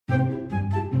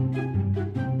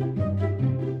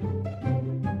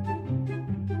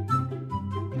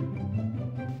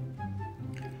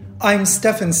I'm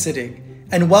Stefan Sittig,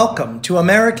 and welcome to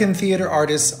American Theater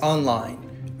Artists Online,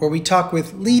 where we talk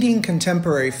with leading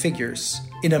contemporary figures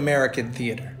in American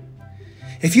theater.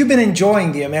 If you've been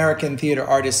enjoying the American Theater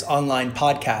Artists Online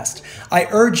podcast, I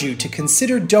urge you to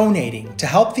consider donating to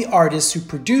help the artists who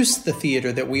produce the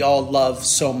theater that we all love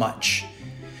so much.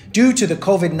 Due to the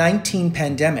COVID-19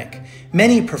 pandemic,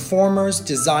 many performers,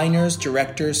 designers,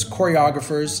 directors,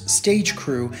 choreographers, stage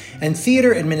crew, and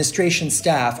theater administration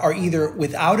staff are either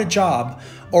without a job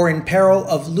or in peril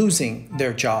of losing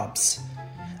their jobs.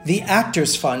 The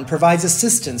Actors Fund provides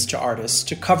assistance to artists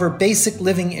to cover basic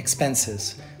living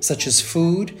expenses, such as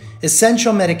food,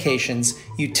 essential medications,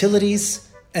 utilities,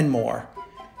 and more.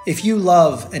 If you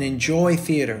love and enjoy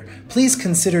theater, please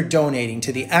consider donating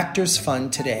to the Actors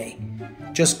Fund today.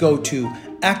 Just go to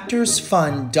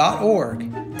actorsfund.org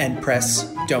and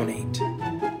press donate.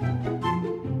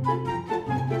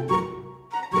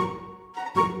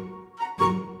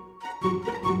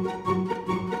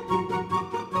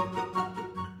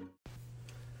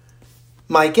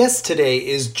 My guest today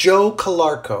is Joe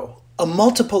Calarco, a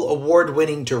multiple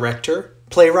award-winning director,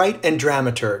 playwright, and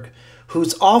dramaturg,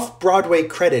 whose off-Broadway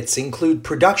credits include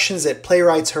productions at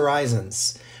Playwrights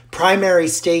Horizons, Primary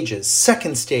Stages,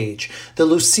 Second Stage, the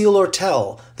Lucille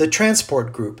Ortel, the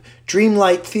Transport Group,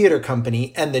 Dreamlight Theater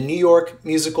Company, and the New York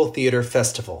Musical Theater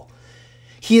Festival.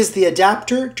 He is the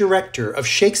adapter-director of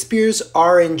Shakespeare's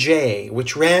R&J,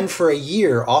 which ran for a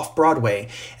year off-Broadway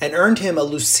and earned him a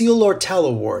Lucille Ortel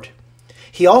Award.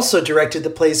 He also directed the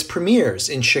play's premieres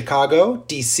in Chicago,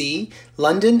 D.C.,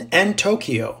 London, and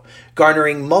Tokyo,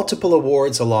 garnering multiple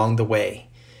awards along the way.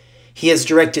 He has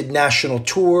directed national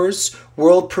tours,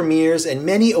 world premieres, and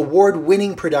many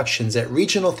award-winning productions at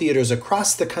regional theaters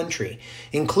across the country,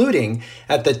 including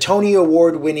at the Tony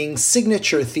Award-winning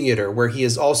Signature Theater, where he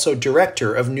is also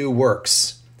director of new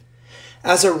works.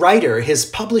 As a writer, his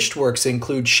published works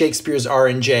include Shakespeare's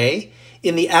R&J,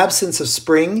 In the Absence of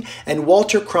Spring, and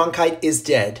Walter Cronkite is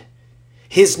Dead.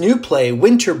 His new play,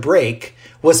 Winter Break,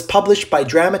 was published by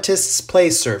Dramatists Play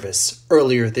Service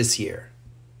earlier this year.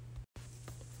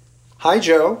 Hi,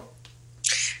 Joe.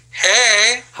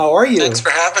 Hey. How are you? Thanks for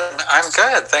having me. I'm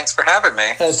good. Thanks for having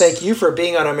me. Thank you for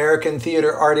being on American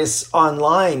Theater Artists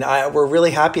Online. We're really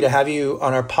happy to have you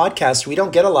on our podcast. We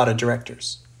don't get a lot of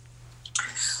directors.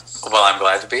 Well, I'm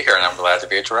glad to be here, and I'm glad to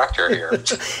be a director here.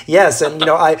 Yes, and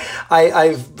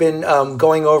I've been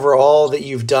going over all that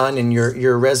you've done, and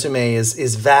your resume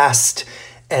is vast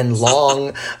and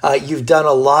long. You've done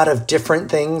a lot of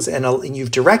different things, and you've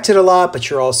directed a lot,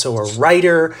 but you're also a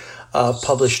writer.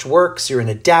 Published works, you're an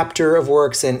adapter of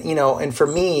works, and for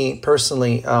me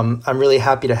personally, I'm really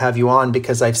happy to have you on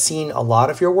because I've seen a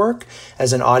lot of your work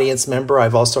as an audience member.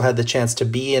 I've also had the chance to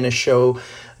be in a show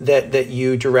that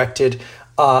you directed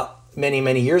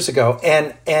many years ago,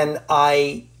 and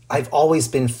I've always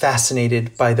been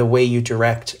fascinated by the way you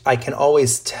direct. I can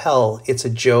always tell it's a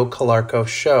Joe Calarco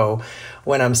show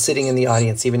when I'm sitting in the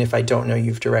audience, even if I don't know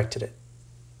you've directed it.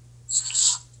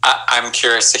 I'm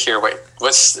curious to hear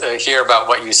hear about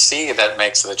what you see that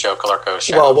makes the Joe Calarco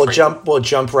show. Well, we'll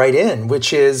jump right in,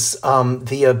 which is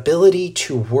the ability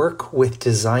to work with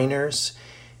designers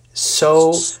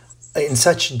in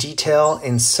such detail,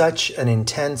 in such an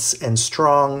intense and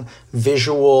strong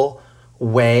visual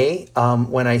way.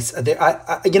 When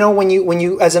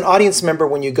you as an audience member,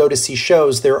 when you go to see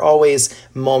shows, there are always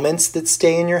moments that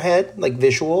stay in your head, like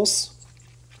visuals.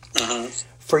 Mm-hmm.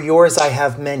 For yours, I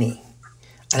have many.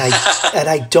 And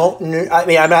I don't know. I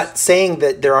mean, I'm not saying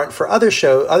that there aren't for other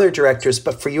directors,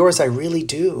 but for yours, I really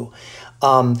do.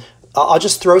 I'll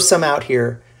just throw some out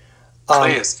here.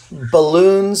 Please.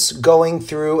 Balloons going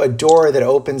through a door that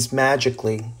opens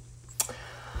magically.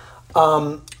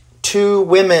 Two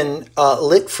women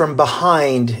lit from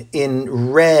behind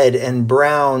in red and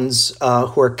browns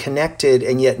who are connected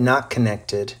and yet not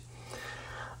connected.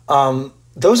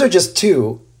 Those are just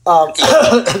two.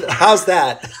 How's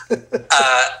that?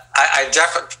 I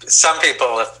definitely. Some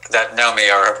people that know me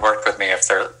or have worked with me, if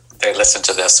they listen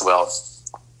to this, will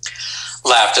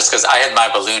laugh just because I had my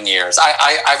balloon years.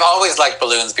 I've always liked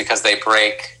balloons because they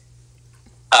break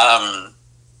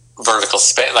vertical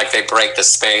space, like they break the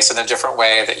space in a different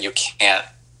way that you can't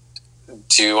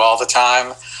do all the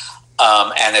time,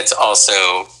 and it's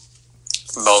also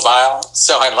mobile.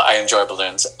 So I enjoy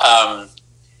balloons.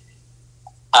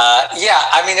 Yeah,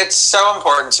 I mean, it's so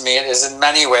important to me. It is in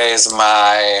many ways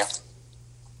my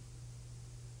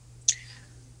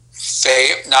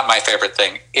not my favorite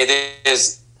thing. It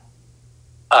is.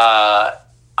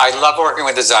 I love working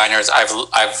with designers.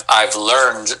 I've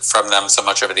learned from them so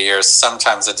much over the years.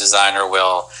 Sometimes a designer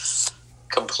will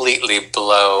completely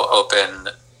blow open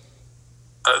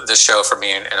the show for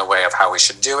me in a way of how we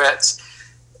should do it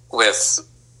with,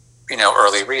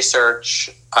 early research.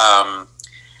 And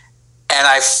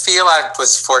I feel I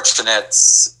was fortunate.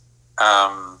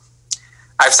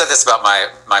 I've said this about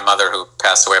my mother, who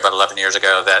passed away about 11 years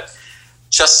ago, that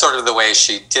just sort of the way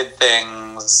she did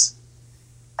things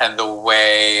and the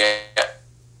way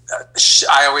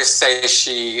I always say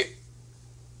she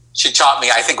taught me,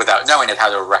 I think without knowing it,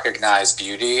 how to recognize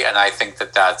beauty. And I think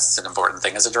that that's an important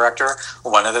thing as a director.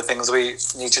 One of the things we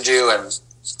need to do. And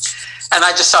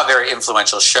I just saw very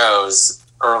influential shows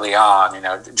early on.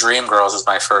 Dreamgirls was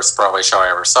my first Broadway show I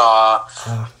ever saw.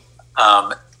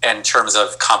 In terms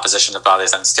of composition of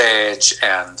bodies on stage,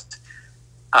 and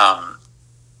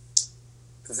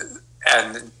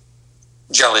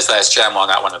Jelly's Last Gem, well,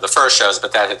 not one of the first shows,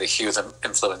 but that had a huge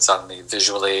influence on me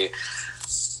visually.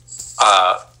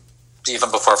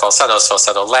 Even before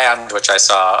Falsetto Land, which I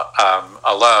saw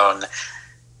alone,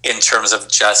 in terms of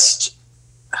just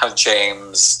how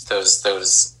James, those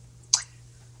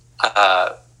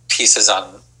pieces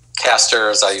on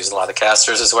casters, I use a lot of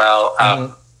casters as well.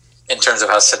 In terms of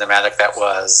how cinematic that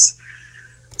was.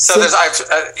 So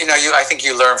I think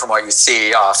you learn from what you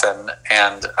see often,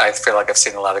 and I feel like I've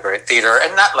seen a lot of great theater,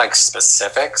 and not like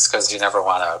specifics, because you never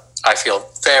want to. I feel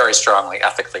very strongly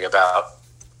ethically about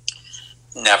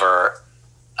never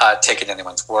taking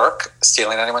anyone's work,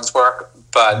 stealing anyone's work,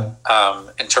 but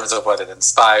in terms of what it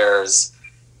inspires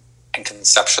and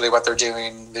conceptually what they're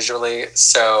doing visually.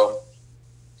 So,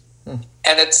 and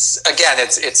it's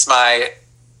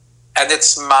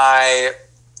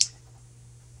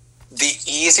the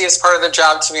easiest part of the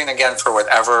job to me. And again, for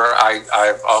whatever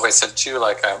I've always said too,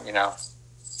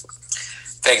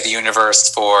 thank the universe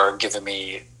for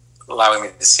allowing me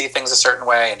to see things a certain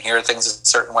way and hear things a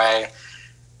certain way.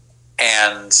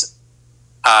 And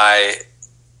I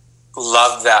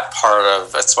love that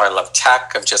that's why I love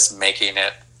tech, of just making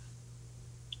it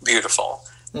beautiful.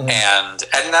 And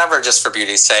never just for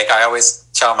beauty's sake. I always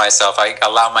tell myself, I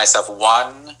allow myself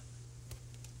one,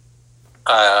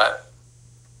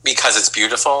 because it's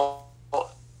beautiful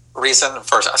reason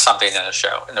for something in a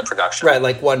show, in a production. Right,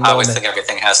 like one moment. I always think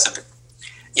everything has to be,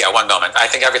 one moment. I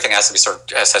think everything has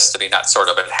to be not sort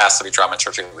of, but it has to be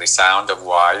dramaturgically sound of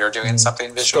why you're doing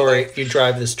something visually. You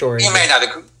drive the story. You may not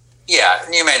agree. Yeah,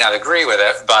 you may not agree with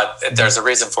it, but there's a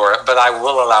reason for it. But I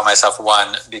will allow myself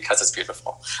one because it's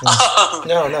beautiful.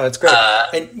 No, it's great.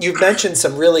 And you've mentioned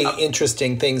some really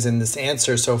interesting things in this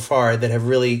answer so far that have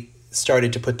really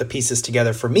started to put the pieces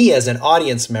together for me as an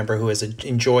audience member who has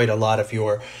enjoyed a lot of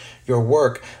your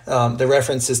work. The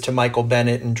references to Michael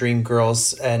Bennett in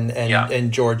Dreamgirls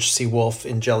and George C. Wolfe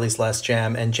in Jelly's Last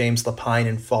Jam and James Lapine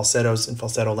in Falsettos and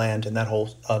Falsetto Land and that whole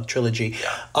trilogy.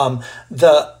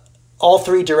 All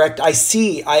three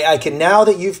I can, now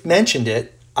that you've mentioned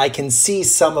it, I can see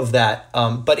some of that,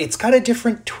 but it's got a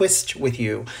different twist with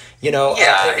you.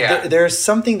 There's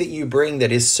something that you bring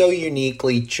that is so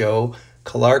uniquely Joe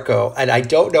Calarco, and I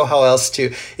don't know how else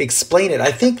to explain it.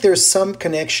 I think there's some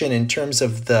connection in terms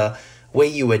of the way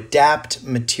you adapt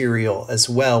material as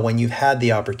well when you've had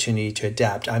the opportunity to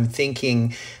adapt. I'm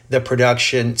thinking the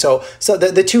production. So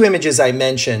the two images I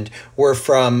mentioned were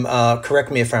from, correct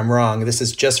me if I'm wrong, this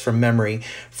is just from memory,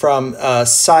 from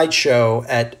Sideshow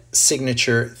at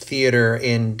Signature Theater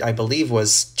in, I believe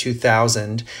was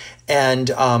 2000,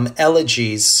 and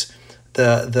Elegies,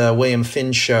 the William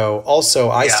Finn show. Also,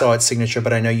 I saw at Signature,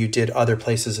 but I know you did other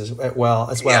places as well.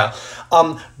 Yeah.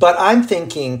 But I'm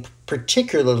thinking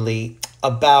particularly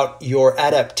about your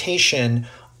adaptation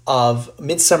of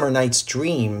Midsummer Night's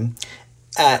Dream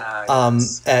at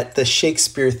the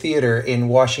Shakespeare Theater in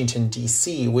Washington,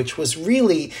 D.C., which was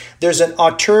really, there's an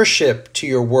auteurship to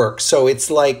your work. So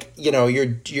it's like,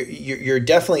 you're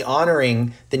definitely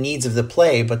honoring the needs of the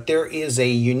play, but there is a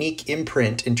unique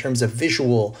imprint in terms of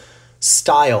visual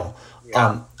style.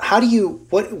 How do you,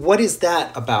 what is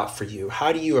that about for you?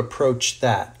 How do you approach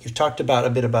that? You've talked about a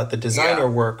bit about the designer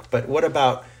work, but what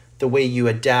about the way you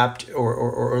adapt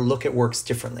or look at works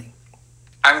differently?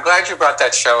 I'm glad you brought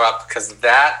that show up, because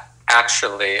that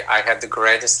actually, I had the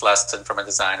greatest lesson from a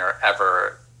designer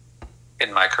ever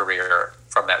in my career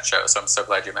from that show. So I'm so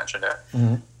glad you mentioned it.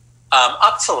 Mm-hmm.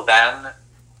 Up till then,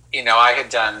 I had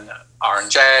done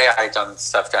R&J, I had done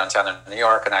stuff downtown in New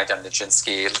York, and I had done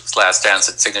Nijinsky's Last Dance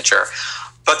at Signature.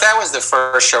 But that was the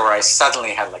first show where I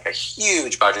suddenly had like a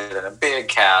huge budget and a big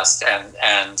cast,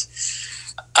 and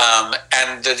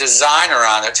the designer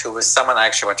on it, who was someone I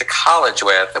actually went to college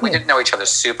with, and we didn't know each other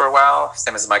super well. His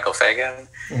name is Michael Fagan.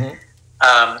 Mm-hmm.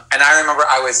 And I remember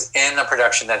I was in a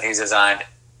production that he designed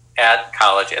at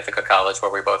college, Ithaca College,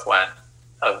 where we both went,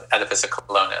 of Oedipus at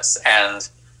Colonus. And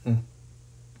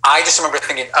I just remember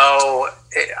thinking,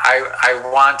 I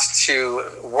want to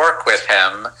work with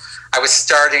him. I was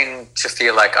starting to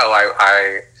feel like,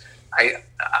 I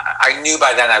knew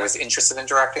by then I was interested in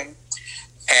directing.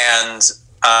 And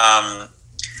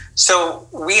so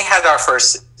we had our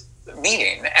first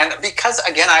meeting. And because,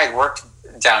 again, I had worked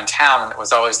downtown, and it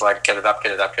was always like, get it up,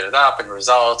 and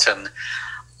result. And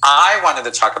I wanted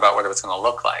to talk about what it was going to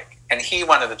look like. And he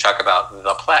wanted to talk about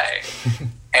the play.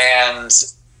 And,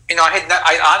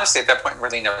 I honestly at that point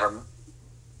really never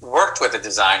worked with a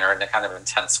designer in a kind of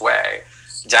intense way.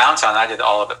 Downtown, I did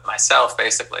all of it myself,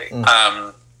 basically.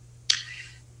 And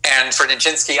for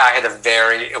Nijinsky, I had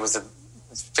it was a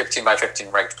 15 by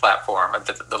 15 ranked platform.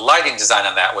 The lighting design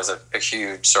on that was a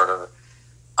huge sort of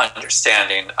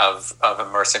understanding of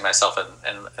immersing myself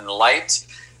in light.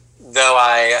 Though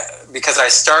because I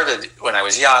started when I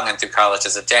was young and through college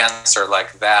as a dancer,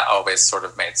 like that always sort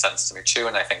of made sense to me too.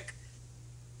 And I think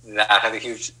that had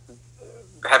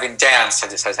having danced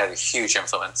has had a huge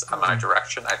influence on my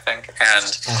direction, I think.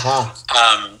 And,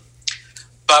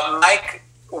 but Mike,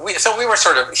 we were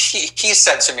sort of, he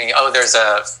said to me, there's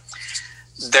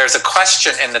a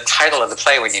question in the title of the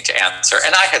play we need to answer.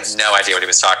 And I had no idea what he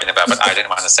was talking about, but I didn't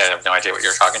want to say I have no idea what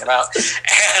you're talking about.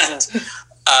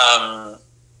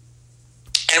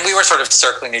 And we were sort of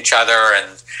circling each other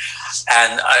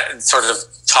and sort of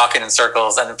talking in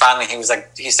circles. And finally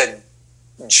he said,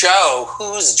 Joe,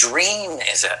 whose dream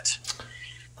is it?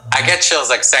 I get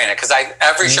chills like saying it because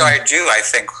every show I do, I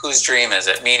think, whose dream is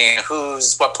it? Meaning,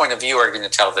 what point of view are you going to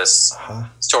tell this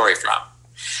story from?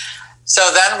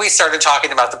 So then we started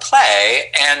talking about the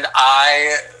play, and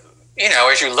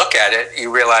as you look at it, you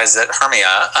realize that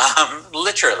Hermia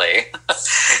literally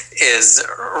is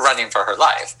running for her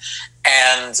life.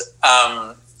 And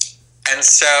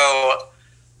so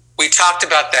we talked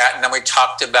about that, and then we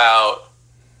talked about,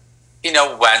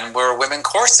 when were women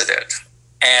corseted?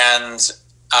 And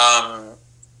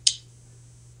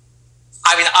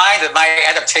my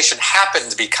adaptation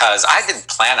happened because I didn't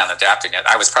plan on adapting it.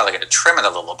 I was probably going to trim it a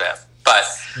little bit. But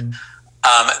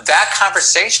that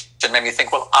conversation made me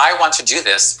think, well, I want to do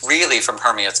this really from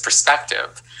Hermia's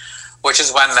perspective, which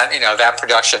is when that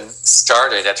production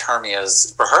started at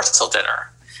Hermia's rehearsal dinner.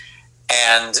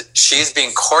 And she's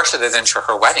being corseted into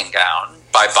her wedding gown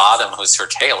by Bottom, who's her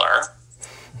tailor.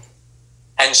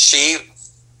 And she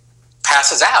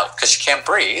passes out because she can't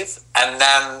breathe. And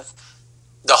then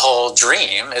the whole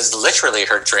dream is literally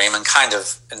her dream and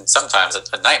sometimes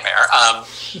a nightmare.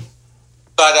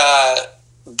 But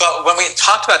when we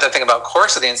talked about that thing about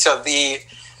corseting, so the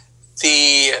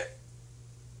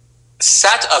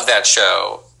set of that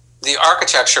show, the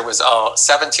architecture was all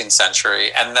 17th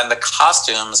century, and then the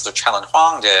costumes, which Helen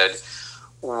Huang did,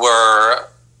 were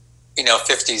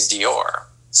 50s Dior.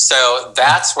 So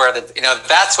that's where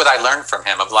that's what I learned from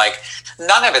him, of like,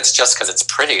 none of it's just because it's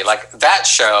pretty. Like that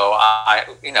show,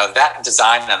 that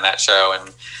design on that show,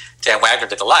 and Dan Wagner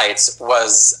did the lights,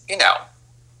 was,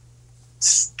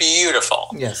 beautiful.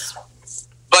 Yes.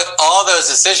 But all those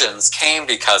decisions came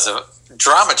because of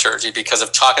dramaturgy, because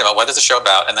of talking about what is the show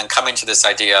about, and then coming to this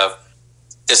idea of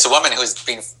this woman who's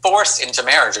being forced into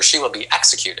marriage or she will be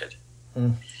executed.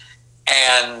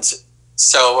 And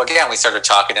so again, we started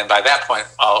talking, and by that point,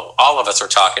 all of us were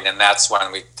talking, and that's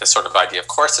when the sort of idea of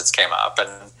corsets came up,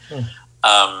 and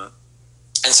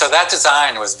so that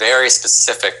design was very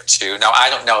specific to. Now, I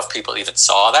don't know if people even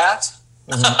saw that.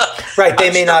 Right, they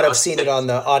may not have seen it on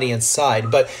the audience side,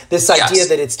 but this idea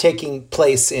that it's taking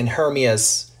place in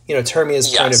Hermia's. It's Hermia's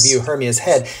point of view, Hermia's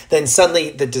head. Then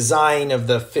suddenly the design of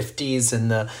the 50s and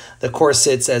the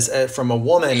corsets as from a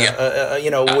woman,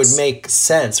 would make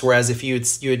sense. Whereas if you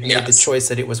had made the choice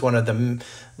that it was one of the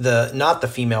not the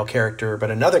female character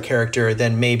but another character,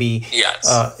 then maybe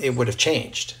it would have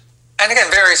changed. And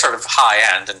again, very sort of high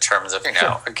end in terms of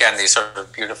again, these sort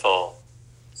of beautiful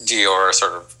Dior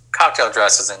sort of cocktail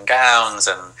dresses and gowns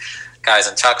and guys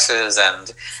in tuxes,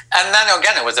 and then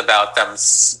again it was about them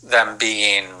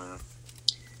being,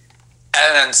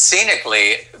 and then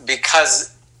scenically,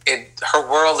 because her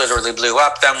world literally blew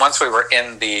up. Then once we were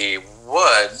in the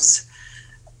woods,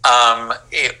 all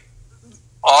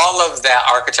of that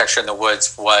architecture in the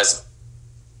woods was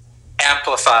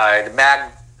amplified,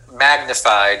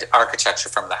 magnified architecture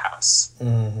from the house,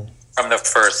 from the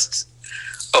first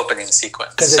opening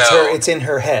sequence. Because it's in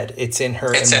her head. It's in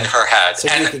her head. So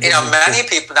and many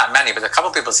people, not many, but a couple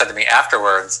people said to me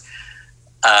afterwards,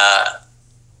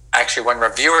 actually one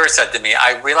reviewer said to me,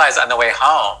 I realized on the way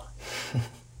home,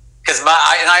 because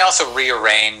I also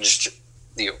rearranged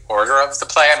the order of the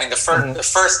play. I mean, the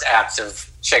first act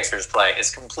of Shakespeare's play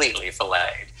is completely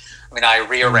filleted. I mean, I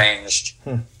rearranged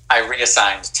I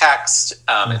reassigned text.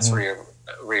 It's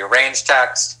rearranged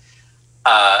text.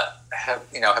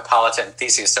 Hippolyta and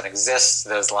Theseus don't exist.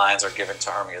 Those lines are given to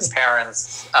Hermia's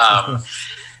parents. And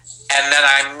then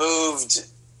I moved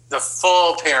the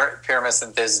full Pyramus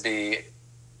and Thisbe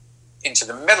into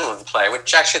the middle of the play,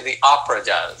 which actually the opera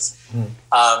does.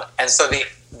 And so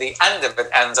the end of it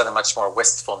ends on a much more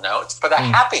wistful note, but a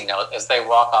happy note as they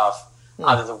walk off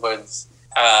out of the woods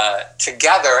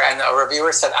together. And a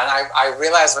reviewer said, and I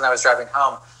realized when I was driving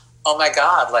home, oh my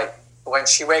God, like when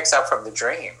she wakes up from the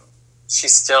dream, she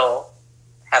still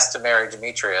has to marry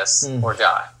Demetrius or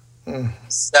die.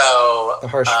 So the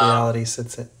harsh reality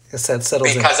settles in.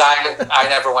 Because I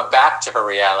never went back to her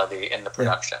reality in the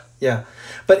production. Yeah.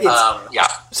 But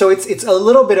it's so it's a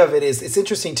little bit of it is it's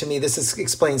interesting to me. This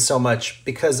explains so much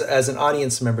because as an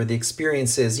audience member, the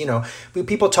experience is,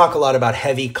 people talk a lot about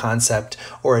heavy concept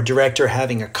or a director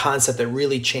having a concept that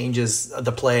really changes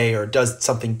the play or does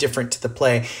something different to the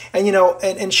play. And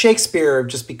and Shakespeare,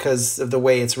 just because of the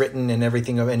way it's written and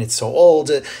everything, and it's so old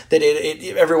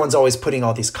that everyone's always putting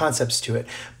all these concepts to it.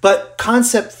 But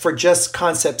concept for just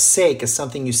concept's sake is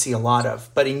something you see a lot of.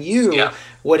 But in you,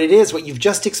 what you've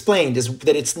just explained is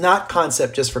that it's not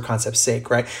concept just for concept's sake,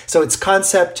 right? So it's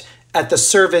concept at the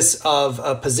service of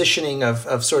a positioning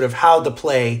of sort of how the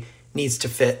play needs to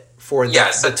fit for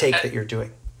the take that you're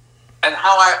doing. And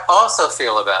how I also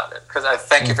feel about it, because I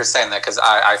thank you for saying that, because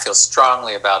I feel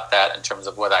strongly about that in terms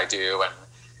of what I do. And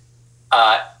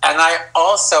I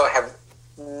also have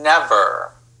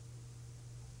never...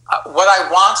 what I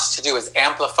want to do is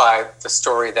amplify the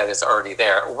story that is already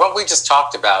there. What we just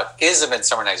talked about is A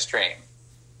Midsummer Night's Dream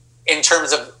in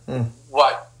terms of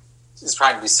what is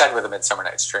trying to be said with A Midsummer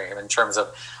Night's Dream, in terms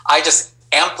of I just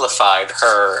amplified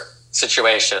her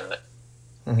situation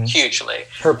hugely.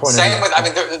 Her point Same with,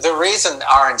 the reason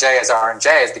R&J is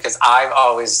R&J is because I've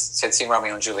always had seen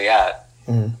Romeo and Juliet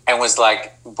and was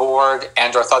like bored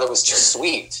and/or thought it was too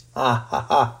sweet. And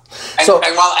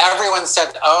while everyone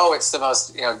said, "Oh, it's the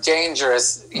most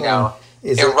dangerous,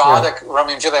 erotic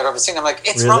Romeo and Juliet I've ever seen," I'm like,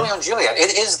 "It's really? Romeo and Juliet.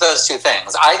 It is those two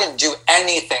things. I didn't do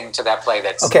anything to that play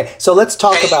that's okay." So let's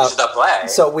talk about the play.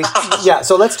 So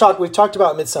let's talk. We've talked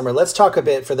about Midsummer. Let's talk a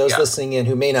bit for those listening in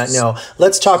who may not know.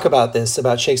 Let's talk about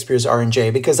Shakespeare's R&J,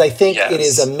 because I think it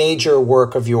is a major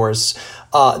work of yours.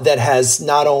 That has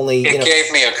not only it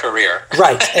gave me a career,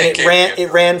 right, and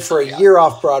it ran for a year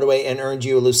off Broadway and earned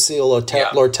you a Lucille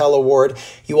Lortel Award.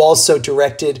 You also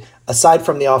directed, aside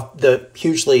from the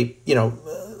hugely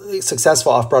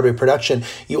successful off Broadway production,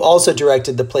 you also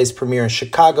directed the play's premiere in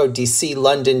Chicago, DC,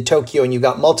 London, Tokyo, and you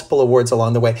got multiple awards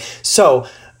along the way. So,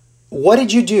 what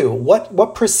did you do?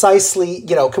 What precisely,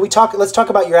 can we talk, let's talk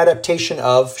about your adaptation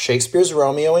of Shakespeare's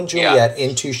Romeo and Juliet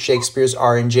into Shakespeare's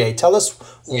R&J. Tell us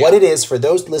what it is for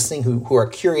those listening who are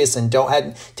curious and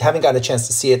haven't gotten a chance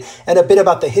to see it, and a bit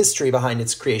about the history behind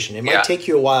its creation. It might take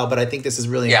you a while, but I think this is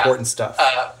really important stuff.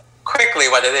 Quickly,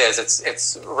 what it is,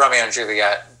 it's Romeo and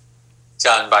Juliet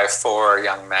done by 4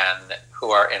 young men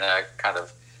who are in a kind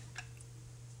of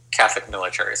Catholic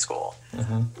military school.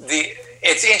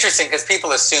 It's interesting because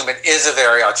people assume it is a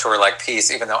very auteur-like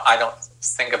piece, even though I don't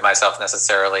think of myself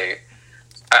necessarily.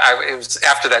 It was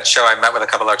after that show I met with a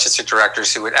couple of artistic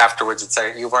directors who would afterwards would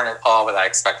say, "You weren't at all what I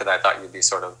expected. I thought you'd be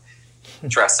sort of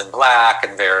dressed in black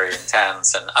and very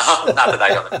intense." And not that I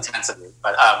don't have intensity,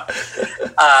 but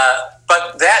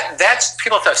that's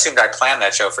people assumed I planned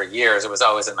that show for years. It was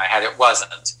always in my head. It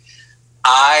wasn't.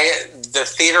 The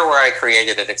theater where I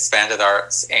created it, Expanded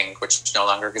Arts Inc., which no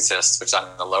longer exists, which is on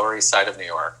the Lower East Side of New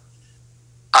York,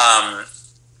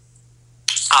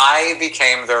 I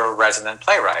became their resident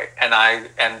playwright,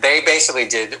 and they basically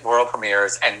did world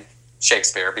premieres and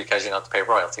Shakespeare because you don't have to pay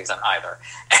royalties on either.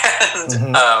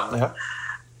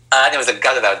 And it was a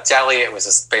gutted out deli. It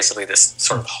was basically this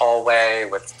sort of hallway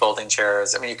with folding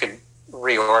chairs. I mean, you could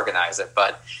reorganize it,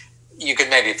 but you could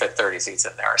maybe fit 30 seats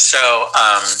in there. So,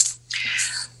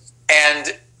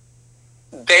 and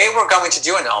they were going to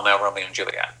do an all-male Romeo and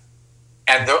Juliet,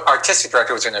 and the artistic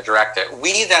director was going to direct it.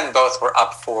 We then both were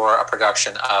up for a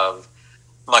production of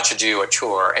Much Ado, a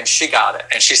tour, and she got it.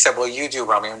 And she said, "Will you do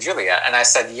Romeo and Juliet?" And I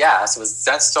said, yes. It was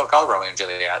then still called Romeo and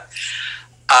Juliet.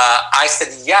 I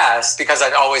said yes because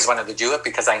I'd always wanted to do it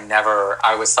because I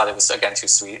always thought it was, again, too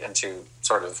sweet and too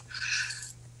sort of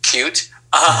cute.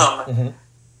 And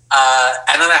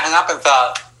then I hung up and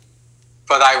thought,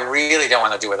 but I really don't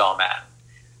want to do it all men.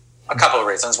 A couple of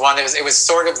reasons. One, it was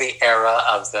sort of the era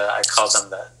of I call them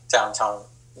the downtown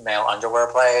male underwear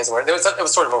plays, where it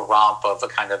was sort of a romp of a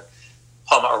kind of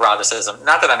homoeroticism.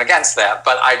 Not that I'm against that,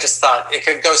 but I just thought it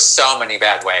could go so many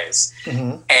bad ways.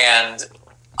 And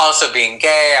also being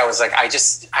gay, I was like, I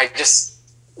just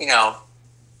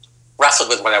wrestled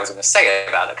with what I was going to say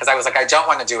about it, because I was like, I don't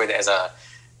want to do it as a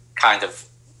kind of,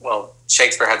 well,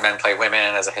 Shakespeare had men play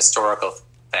women as a historical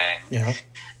thing. Yeah.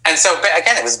 And so, but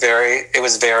again, it was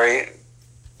very,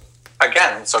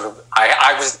 again, sort of,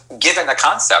 I was given a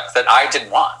concept that I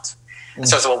didn't want. And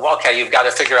so I said, well, okay, you've got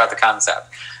to figure out the concept.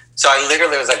 So I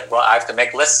literally was like, well, I have to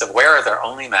make lists of where are there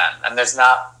only men. And there's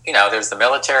not, there's the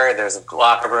military, there's a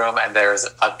locker room, and there's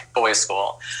a boys'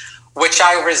 school, which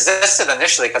I resisted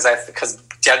initially because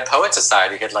Dead Poet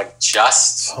Society had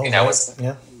just, was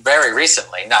very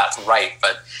recently, not right,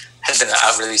 but had been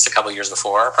out released a couple years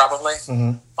before, probably.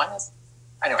 Mm-hmm.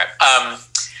 Anyway,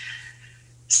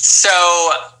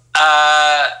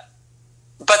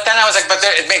 but then I was like,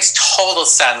 it makes total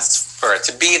sense for it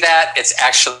to be that.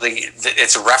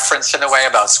 It's referenced in a way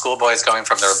about schoolboys going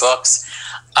from their books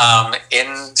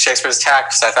in Shakespeare's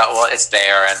text. I thought, well, it's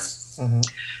there, and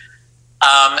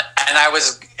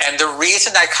and the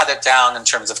reason I cut it down in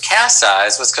terms of cast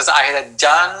size was because I had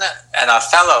done an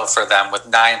Othello for them with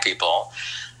 9 people,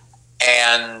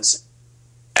 and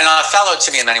Othello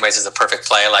to me in many ways is a perfect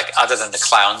play. Like, other than the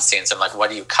clown scenes, I'm like, what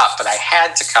do you cut? But I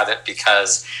had to cut it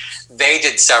because they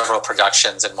did several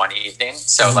productions in one evening,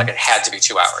 so it had to be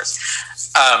 2 hours.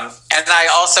 And I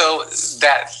also,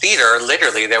 that theater,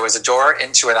 literally, there was a door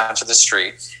into it onto the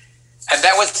street, and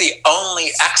that was the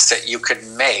only exit you could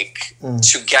make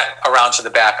to get around to the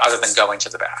back, other than going to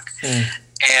the back.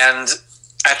 And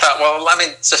I thought, well, let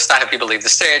me just not have people leave the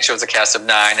stage. It was a cast of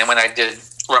 9, and when I did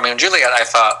Romeo and Juliet, I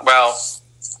thought, well,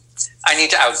 I need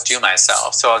to outdo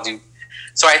myself. So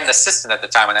I had an assistant at the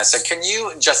time, and I said, can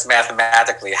you just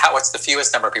mathematically, what's the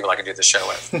fewest number of people I can do the show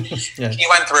with? Yeah. He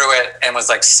went through it and was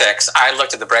like 6. I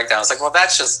looked at the breakdown. I was like, well,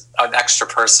 that's just an extra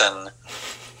person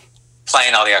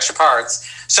playing all the extra parts.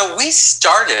 So we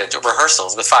started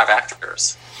rehearsals with 5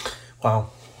 actors. Wow.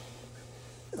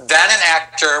 Then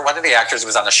one of the actors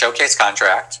was on a showcase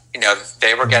contract.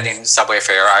 They were getting subway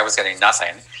fare. I was getting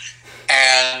nothing.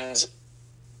 And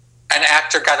an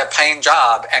actor got a paying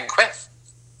job and quit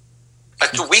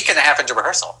a week and a half into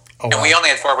rehearsal. Oh, and wow. We only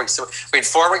had 4 weeks. We had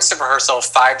 4 weeks of rehearsal,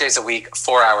 5 days a week,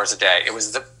 4 hours a day. It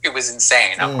was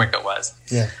insane how quick it was.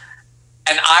 Yeah.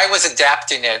 And I was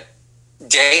adapting it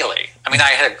daily. I mean, I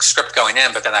had a script going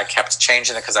in, but then I kept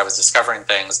changing it because I was discovering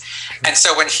things. And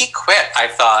so when he quit, I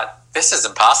thought, this is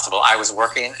impossible. I was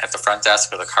working at the front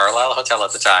desk of the Carlisle Hotel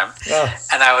at the time. Yeah.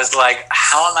 And I was like,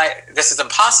 this is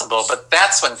impossible. But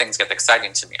that's when things get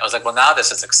exciting to me. I was like, well, now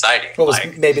this is exciting. Well,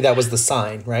 maybe that was the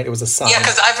sign, right? It was a sign. Yeah,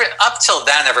 because up till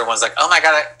then, everyone's like, oh my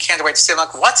God, I can't wait to see it. I'm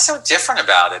like, what's so different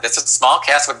about it? It's a small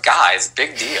cast with guys,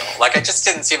 big deal. Like, it just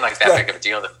didn't seem like that big of a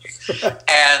deal to me.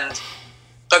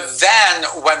 But then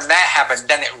when that happened,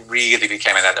 then it really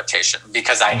became an adaptation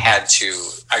because I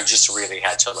just really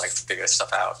had to figure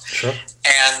stuff out. Sure.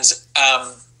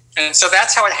 And so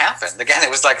that's how it happened. Again, it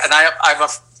was like, and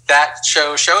that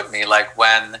show showed me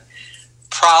when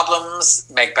problems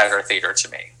make better theater to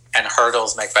me and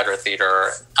hurdles make better theater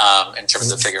in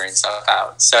terms of figuring stuff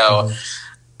out. So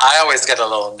I always get a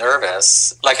little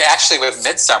nervous. Actually with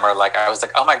Midsummer, I was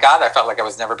like, oh my God, I felt like I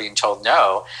was never being told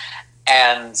no.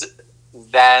 And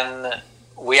then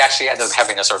we actually ended up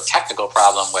having a sort of technical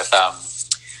problem with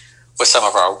some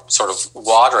of our sort of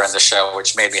water in the show,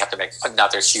 which made me have to make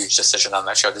another huge decision on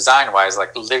that show design-wise,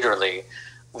 literally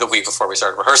the week before we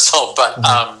started rehearsal. But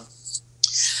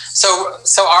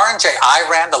so R&J, I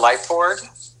ran the light board.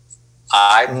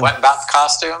 I went and bought the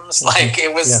costumes.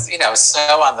 It was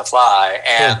so on the fly,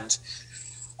 and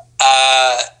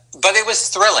but it was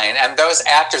thrilling. And those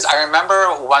actors, I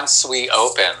remember once we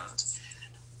opened,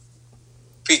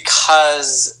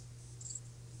 because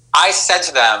I said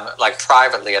to them,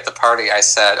 privately at the party, I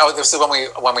said, this is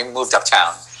when we moved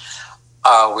uptown.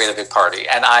 We had a big party.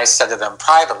 And I said to them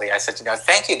privately, I said,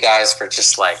 thank you guys for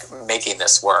just making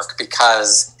this work,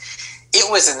 because it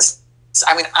was,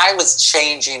 I was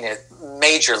changing it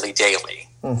majorly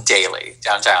daily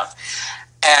downtown.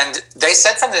 And they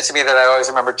said something to me that I always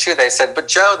remember too. They said, but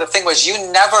Joe, the thing was, you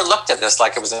never looked at this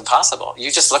like it was impossible.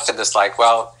 You just looked at this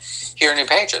well, here are new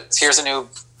pages. Here's a new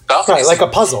balcony. Right, like a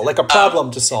puzzle, like a problem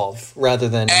to solve, rather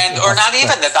than or not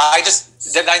even that.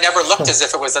 I never looked as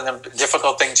if it was a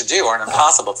difficult thing to do or an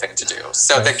impossible thing to do.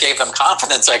 So that gave them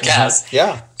confidence, I guess.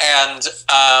 Yeah. And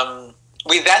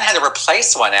we then had to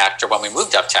replace one actor when we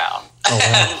moved uptown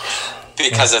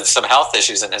because of some health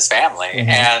issues in his family,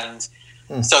 and.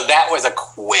 So that was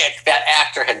that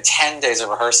actor had 10 days of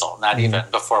rehearsal, not even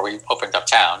before we opened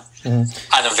uptown on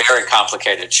a very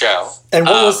complicated show. And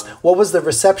what was the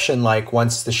reception like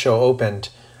once the show opened?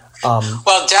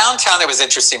 Well, downtown it was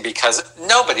interesting because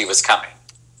nobody was coming.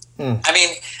 I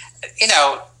mean,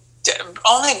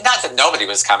 only, not that nobody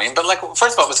was coming, but like,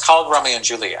 first of all, it was called Romeo and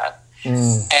Juliet.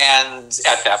 And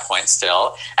at that point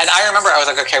still, and I remember I was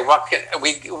like, okay,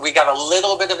 we got a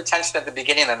little bit of attention at the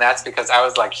beginning, and that's because I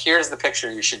was like, here's the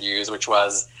picture you should use, which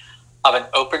was of an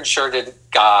open-shirted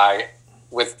guy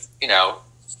with, you know,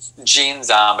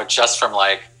 jeans on, but just from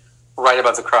like right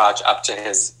above the crotch up to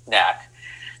his neck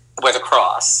with a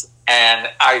cross. And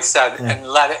I said,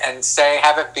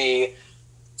 have it be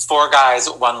 4 guys,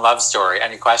 1 love story.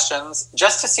 Any questions?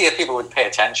 Just to see if people would pay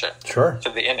attention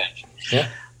to the image. Yeah.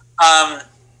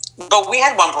 But we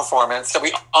had one performance that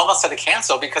we almost had to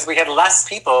cancel because we had less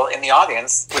people in the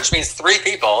audience, which means 3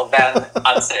 people than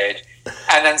on stage.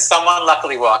 And then someone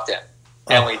luckily walked in,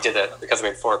 and we did it because we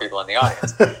had 4 people in the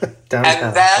audience.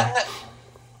 And then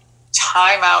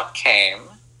timeout came,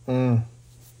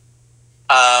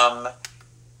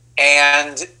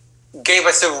 and gave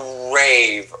us a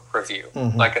rave review,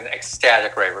 like an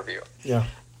ecstatic rave review. Yeah.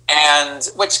 And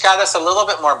which got us a little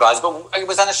bit more buzz, but it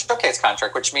was on a showcase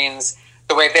contract, which means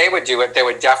the way they would do it, they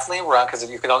would definitely run, because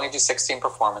you could only do 16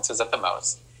 performances at the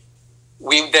most.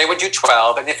 They would do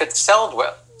 12, and if it sold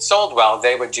well,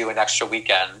 they would do an extra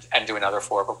weekend and do another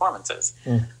 4 performances.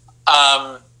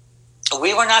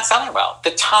 We were not selling well.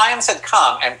 The Times had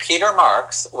come, and Peter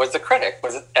Marks was the critic,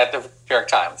 was at the New York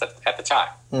Times at the time.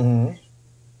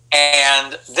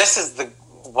 And this is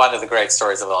one of the great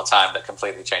stories of all time that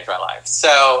completely changed my life.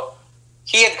 So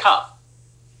he had come,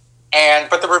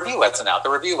 but the review wasn't out.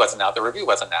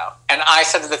 And I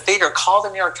said to the theater, call the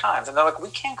New York Times. And they're like, we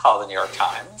can't call the New York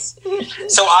Times.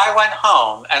 So I went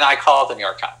home and I called the New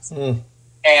York Times.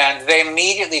 And they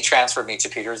immediately transferred me to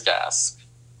Peter's desk.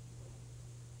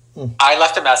 I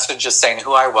left a message just saying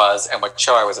who I was and what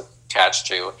show I was attached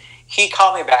to. He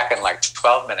called me back in like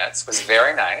 12 minutes, was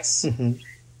very nice.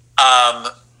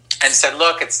 And said,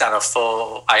 look, it's not a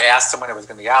full, I asked him when it was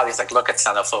going to be out. He's like, look, it's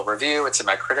not a full review. It's in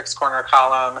my Critics Corner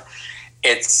column.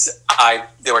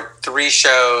 There were 3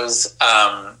 shows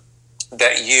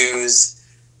that use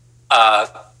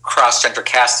cross-gender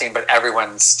casting, but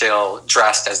everyone's still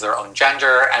dressed as their own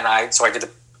gender. And so I did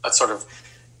a sort of,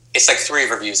 it's like 3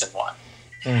 reviews in one.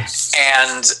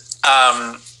 And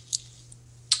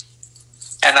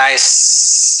I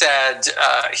said,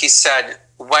 he said,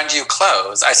 when do you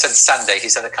close? I said, Sunday. He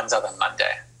said, it comes out on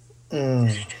Monday. And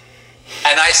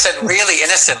I said, really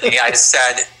innocently, I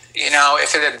said, you know,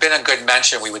 if it had been a good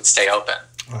mention, we would stay open.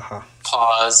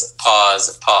 Pause.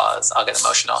 I'll get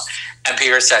emotional. And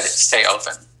Peter said, stay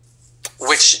open,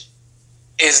 which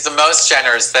is the most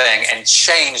generous thing and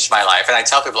changed my life. And I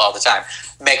tell people all the time,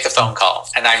 make the phone call.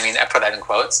 And I mean, I put that in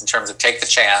quotes in terms of take the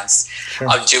chance,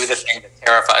 of do the thing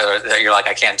that you're like,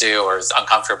 I can't do, or is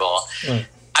uncomfortable.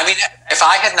 I mean, if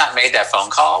I had not made that phone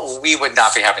call, we would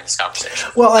not be having this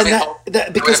conversation. Well, and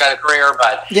that because we would have had a career,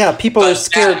 but people are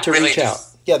scared to reach out.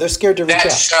 Yeah, they're scared to reach out.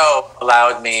 That show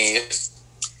allowed me.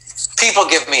 People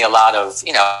give me a lot of,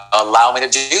 allow me to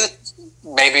do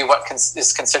maybe what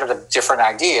is considered a different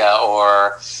idea,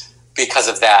 or because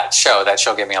of that show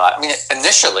gave me a lot. I mean,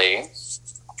 initially,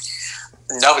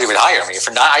 nobody would hire me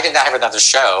I did not have another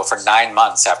show for 9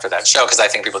 months after that show, because I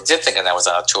think people did think that I was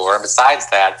on a tour. And besides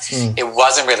that, it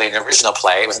wasn't really an original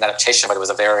play. It was an adaptation, but it was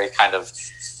a very kind of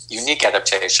unique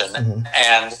adaptation.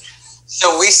 And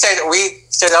so we stayed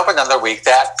open another week.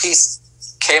 That piece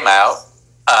came out.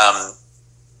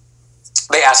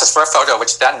 They asked us for a photo,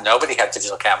 which then nobody had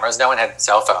digital cameras. No one had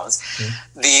cell phones.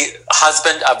 The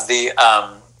husband of the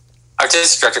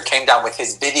artistic director came down with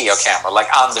his video camera, like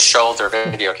on the shoulder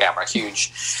video camera,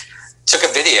 huge. Took a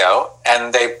video,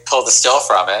 and they pulled the still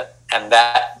from it, and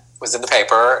that was in the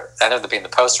paper. That ended up being the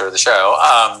poster of the show.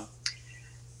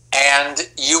 And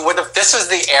you would have. This was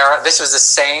the era. This was the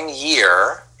same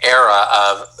era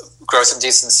of Gross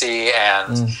Indecency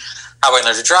and How I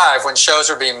Learned to Drive, when shows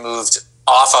were being moved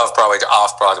off of Broadway to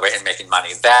off Broadway and making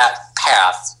money. That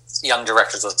path, young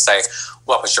directors will say,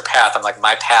 what was your path? I'm like,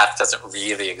 my path doesn't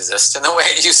really exist in the way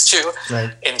it used to.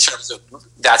 Right. In terms of,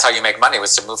 that's how you make money,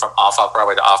 was to move from off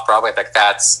Broadway to off Broadway. Like,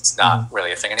 that's not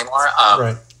really a thing anymore.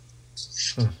 Right.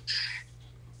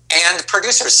 And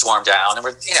producers swarmed down, and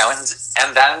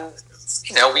and then,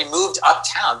 we moved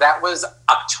uptown. That was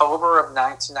October of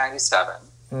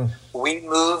 1997. We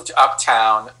moved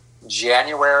uptown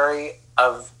January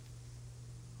of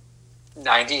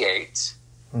 98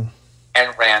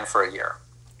 and ran for a year.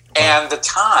 And the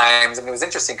Times, it was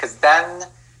interesting because then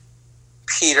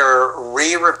Peter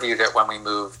re-reviewed it when we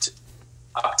moved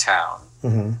uptown.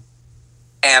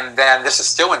 And then this is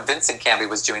still when Vincent Canby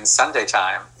was doing Sunday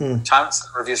Times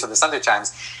reviews for the Sunday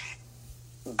Times.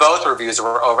 Both reviews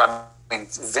were over. I mean,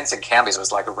 Vincent Canby's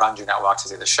was like, run, do not walk to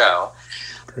see the show.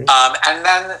 And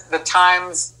then the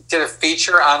Times did a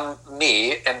feature on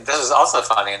me, and this is also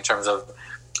funny in terms of,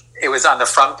 it was on the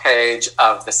front page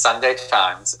of the Sunday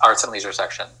Times Arts and Leisure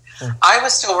section. I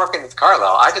was still working with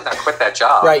Carlisle. I did not quit that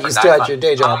job. Right, you still had your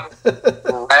day job.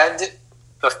 Read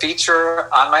the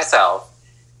feature on myself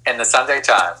in the Sunday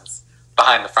Times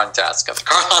behind the front desk of the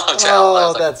Carlisle Hotel.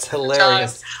 Oh, that's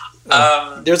hilarious.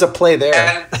 There's a play there.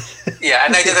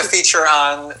 And they did a feature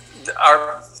on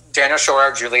our Daniel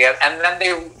Shore, Juliet, and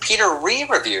then Peter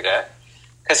re-reviewed it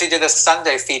because he did a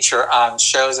Sunday feature on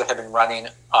shows that had been running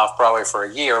off Broadway for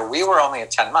a year. We were only at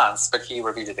 10 months, but he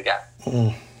reviewed it again.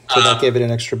 So that gave it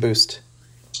an extra boost.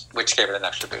 Which gave it an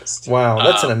extra boost. Wow,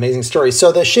 that's an amazing story.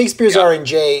 So the Shakespeare's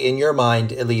R&J, in your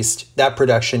mind at least, that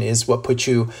production is what put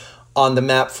you on the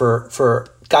map for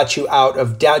got you out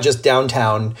of just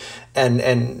downtown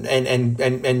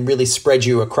and really spread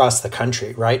you across the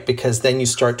country, right? Because then you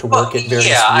start to work at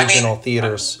various regional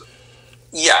theaters.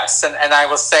 Yes, and I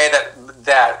will say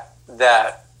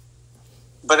that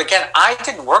but again, I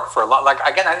didn't work for a lot. Like,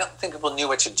 again, I don't think people knew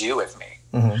what to do with me.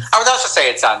 I would also say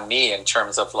it's on me in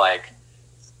terms of like,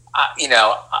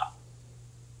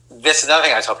 this is another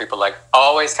thing I tell people, like,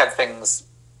 always have things,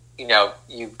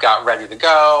 you've got ready to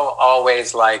go,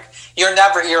 always like,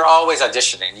 you're always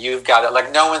auditioning. You've got it,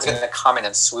 like, no one's going to come in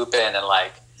and swoop in and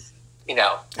like,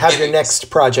 have your next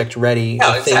project ready.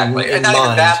 No, exactly. And not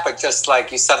even that, but just like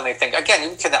you suddenly think, again,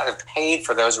 you could not have paid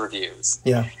for those reviews.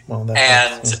 Yeah. Well,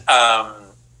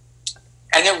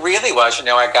 and it really was,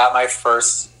 I got my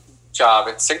first job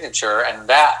at Signature, and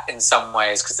that in some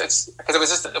ways, because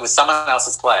it was someone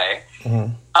else's play.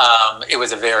 It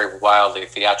was a very wildly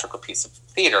theatrical piece of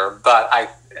theater,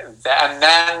 and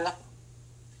then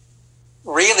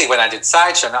really when I did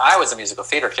Sideshow, now I was a musical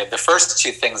theater kid. The first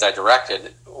two things I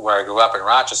directed, where I grew up in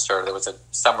Rochester, there was a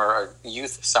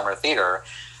youth summer theater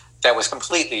that was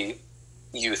completely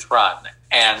youth run,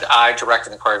 and I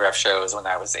directed and choreographed shows when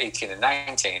I was 18 and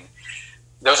 19.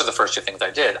 Those are the first two things I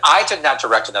did. I did not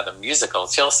direct another musical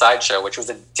till Sideshow, which was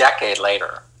a decade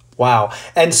later. Wow.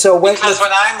 And so because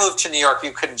when I moved to New York,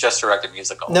 you couldn't just direct a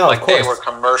musical. No, like, of course. They were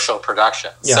commercial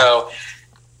productions. Yeah.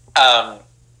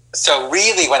 So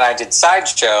really when I did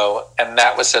Sideshow, and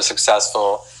that was so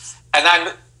successful, and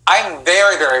I'm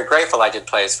very, very grateful I did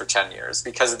plays for 10 years,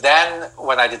 because then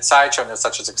when I did Sideshow and it was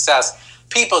such a success,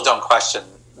 people don't question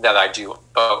that I do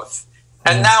both.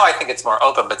 And now I think it's more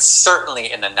open, but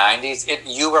certainly in the 90s,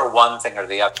 you were one thing or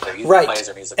the other. You right. Plays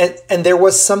or music. And there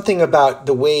was something about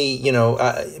the way,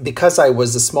 because I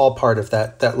was a small part of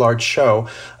that large show,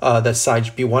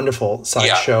 that Be Wonderful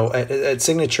show at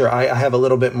Signature, I have a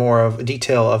little bit more of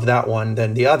detail of that one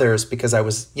than the others, because I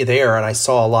was there and I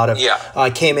saw a lot of, I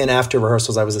came in after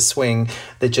rehearsals. I was a swing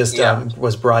that just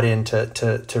was brought in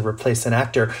to replace an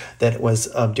actor that was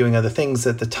doing other things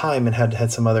at the time and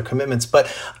had some other commitments. But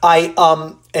I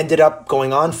ended up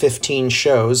going on 15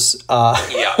 shows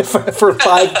for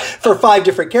five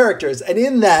different characters, and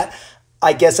in that,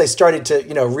 I guess I started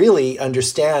to really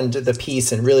understand the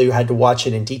piece and really had to watch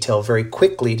it in detail very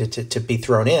quickly to be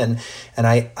thrown in. And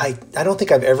I don't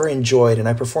think I've ever enjoyed, and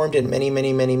I performed in many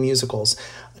musicals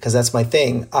because that's my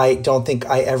thing. I don't think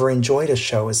I ever enjoyed a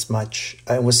show as much.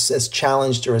 I was as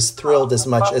challenged or as thrilled as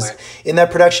much as in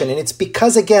that production. And it's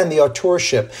because, again, the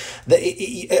authorship.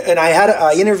 And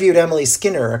I interviewed Emily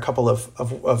Skinner a couple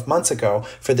of months ago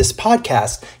for this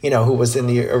podcast, who was in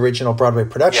the original Broadway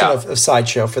production of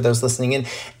Sideshow, for those listening in.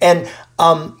 And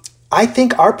I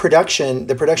think our production,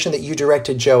 the production that you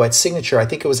directed, Joe, at Signature, I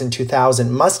think it was in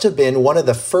 2000, must have been one of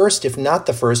the first, if not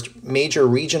the first, major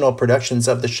regional productions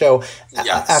of the show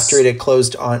after it had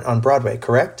closed on Broadway,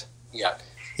 correct? Yeah.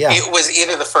 It was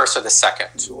either the first or the second.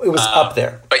 It was up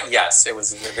there. But yes, it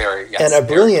was and a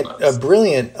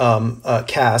brilliant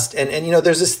cast. And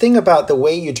there's this thing about the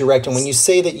way you direct, and when you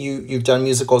say that you've done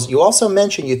musicals, you also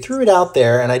mentioned, you threw it out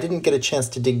there, and I didn't get a chance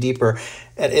to dig deeper,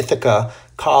 at Ithaca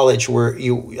College, where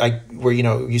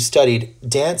you studied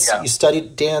dance. You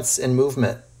studied dance and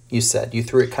movement. You said you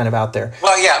threw it kind of out there.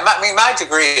 Well, my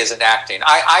degree is in acting.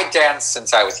 I danced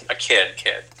since I was a kid.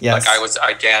 Yes. Like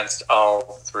I danced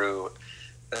all through.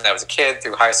 And I was a kid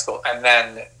through high school, and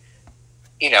then,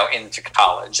 into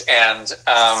college. And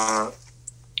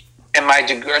my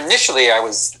degree, initially I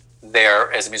was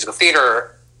there as a musical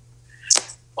theater.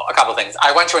 Well, a couple of things.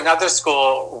 I went to another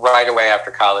school right away after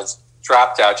college,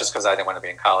 dropped out just because I didn't want to be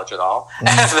in college at all.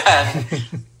 And then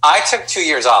I took 2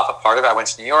 years off. A part of it, I went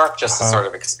to New York just to sort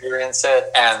of experience it.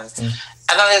 And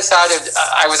then I decided,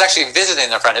 I was actually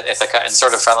visiting a friend at Ithaca and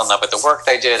sort of fell in love with the work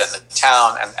they did and the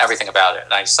town and everything about it.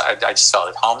 And I just felt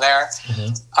at home there.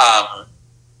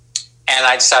 And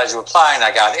I decided to apply, and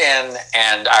I got in,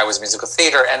 and I was musical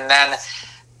theater. And then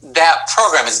that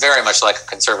program is very much like a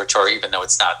conservatory, even though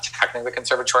it's not technically a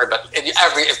conservatory. But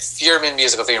if you're in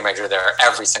musical theater major there,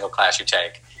 every single class you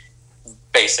take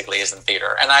basically is in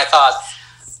theater. And I thought,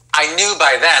 I knew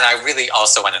by then I really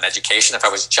also wanted an education. If I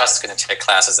was just going to take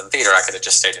classes in theater, I could have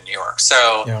just stayed in New York.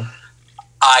 So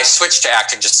I switched to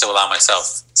acting just to allow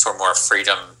myself sort of more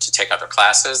freedom to take other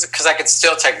classes, because I could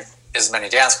still take as many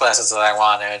dance classes as I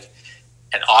wanted,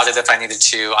 and audit if I needed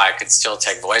to. I could still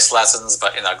take voice lessons,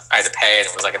 but I had to pay, and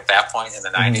it was like at that point in the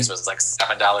 90s was like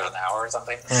 $7 an hour or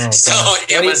something. Oh, so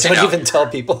don't even tell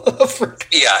people.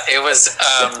 Yeah, it was.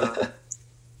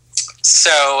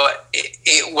 So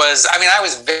it was, I mean, I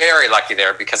was very lucky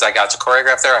there because I got to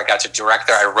choreograph there. I got to direct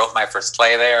there. I wrote my first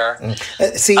play there.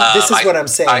 See, this is what I'm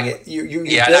saying.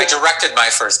 And I directed my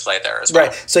first play there as well.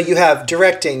 Right. So you have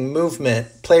directing, movement,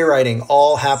 playwriting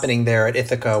all happening there at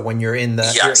Ithaca when you're in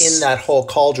you're in that whole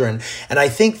cauldron. And I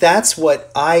think that's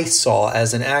what I saw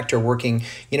as an actor working,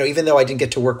 even though I didn't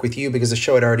get to work with you because the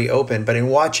show had already opened, but in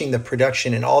watching the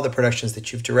production and all the productions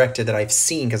that you've directed that I've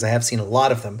seen, because I have seen a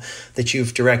lot of them that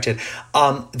you've directed,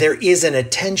 there is an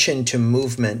attention to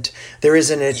movement. There is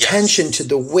an attention to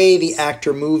the way the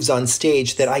actor moves on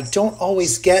stage that I don't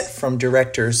always get from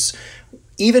directors,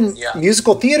 even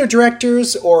musical theater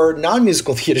directors or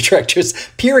non-musical theater directors,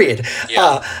 period.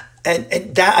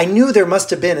 And that I knew there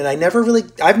must have been, and I've never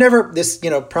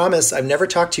promise, I've never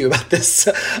talked to you about this.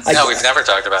 No, we've never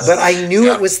talked about it. But I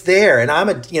knew it was there, and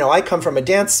I come from a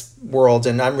dance world,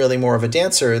 and I'm really more of a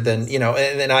dancer than,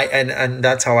 and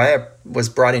that's how I was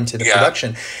brought into the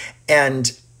production.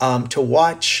 And to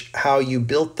watch how you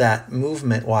built that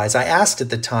movement-wise, I asked at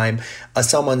the time,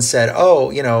 someone said,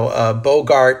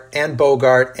 Bogart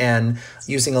and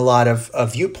using a lot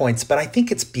of viewpoints, but I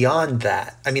think it's beyond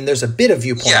that. I mean, there's a bit of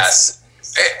viewpoints. Yes.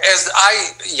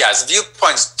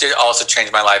 Viewpoints did also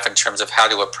change my life in terms of how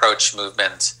to approach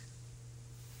movement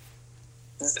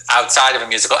outside of a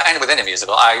musical and within a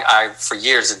musical. I for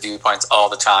years did viewpoints all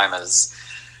the time as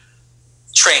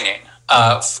training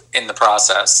in the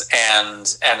process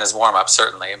and as warm up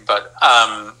certainly, but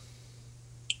and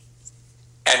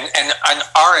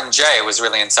R&J was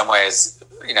really in some ways,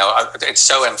 it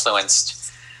so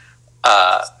influenced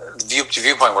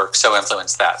viewpoint work so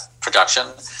influenced that production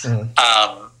in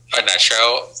that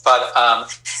show. But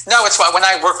no, it's when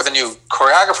I work with a new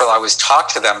choreographer, I always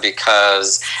talk to them,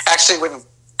 because actually when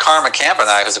Karma Camp and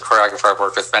I, who's a choreographer I've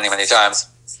worked with many, many times,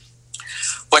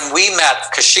 when we met,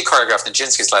 because she choreographed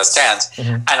Nijinsky's Last Dance,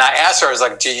 and I asked her, I was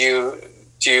like, do you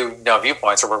know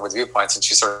viewpoints or work with viewpoints? And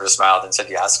she sort of smiled and said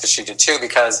yes, because she did too.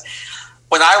 Because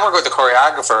when I work with a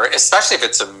choreographer, especially if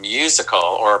it's a musical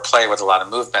or a play with a lot of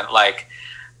movement, like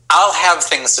I'll have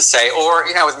things to say, or,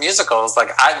 with musicals,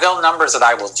 like there are numbers that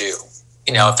I will do,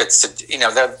 if it's,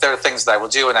 there are things that I will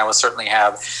do, and I will certainly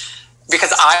have,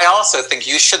 because I also think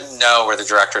you should know where the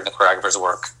director and the choreographer's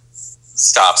work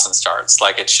stops and starts.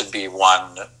 Like it should be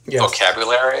one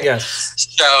vocabulary. Yes.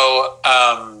 So,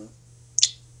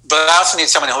 but I also need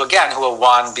someone who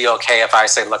will be okay if I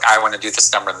say, look, I want to do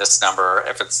this number and this number,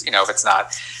 if it's, if it's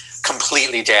not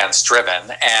completely dance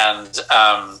driven, and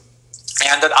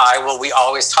that we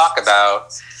always talk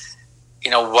about,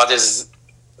 what is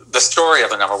the story of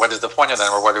the number? What is the point of the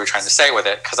number? What are we trying to say with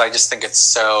it? Because I just think it's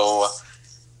so,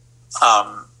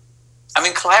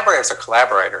 collaborators are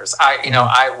collaborators. I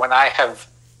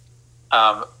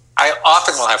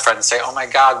often will have friends say, "Oh my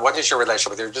God, what is your relationship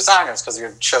with your designers? Because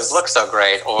your shows look so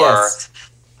great." Or,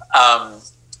 and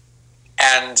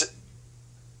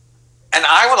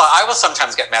I will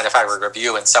sometimes get mad if I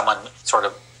review and someone sort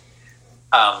of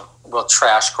will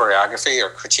trash choreography or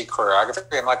critique choreography.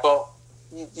 I'm like, well,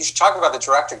 you should talk about the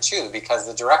director too, because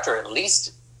the director at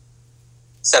least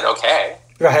said okay.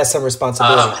 Has some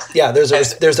responsibility. There's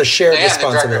a shared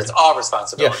responsibility. It's all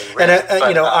responsibility. Yeah,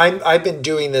 and I've been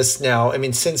doing this now. I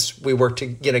mean, since we worked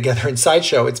together in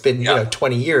Sideshow, it's been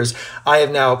 20 years. I have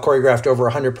now choreographed over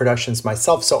 100 productions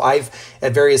myself. So I've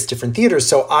at various different theaters.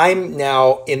 So I'm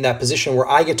now in that position where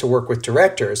I get to work with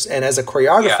directors, and as a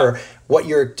choreographer, what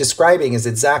you're describing is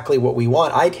exactly what we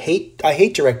want. I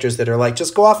hate directors that are like,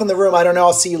 just go off in the room. I don't know.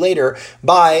 I'll see you later.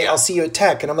 Bye. I'll see you at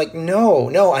tech. And I'm like,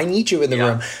 no, I need you in the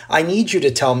room. I need you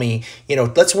to tell me,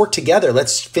 let's work together.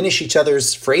 Let's finish each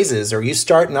other's phrases, or you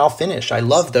start and I'll finish. I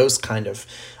love those kind of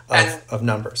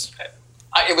numbers.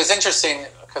 It was interesting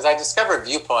because I discovered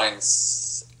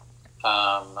viewpoints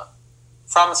from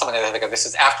someone at Ithaca. This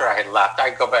is after I had left. I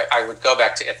would go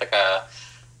back to Ithaca.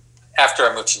 After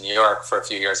I moved to New York for a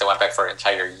few years, I went back for an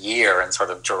entire year and sort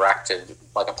of directed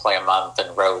like a play a month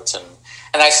and wrote, and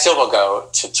I still will go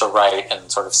to write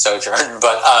and sort of sojourn.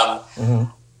 But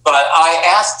I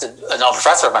asked an old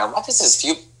professor of mine, what is this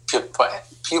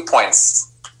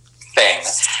viewpoints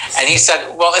And he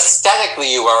said, well,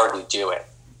 aesthetically, you already do it.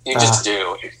 You just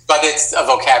do. But it's a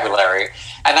vocabulary.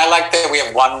 And I like that we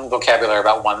have one vocabulary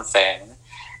about one thing.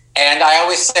 And I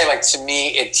always say, like, to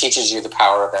me, it teaches you the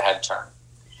power of the head turn.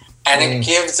 And it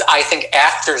gives, I think,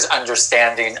 actors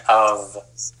understanding of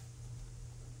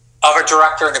a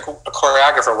director and a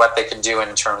choreographer what they can do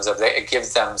in terms of, it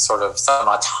gives them sort of some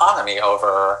autonomy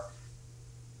over,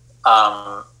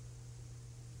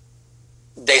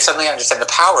 they suddenly understand the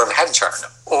power of head turn,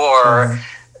 or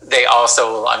they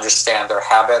also will understand their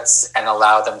habits and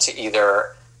allow them to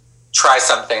either try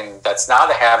something that's not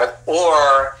a habit,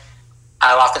 or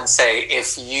I'll often say,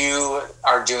 if you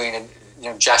are doing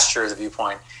a gesture as a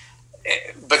viewpoint,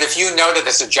 but if you know that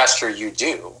it's a gesture you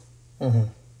do,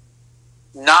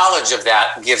 knowledge of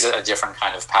that gives it a different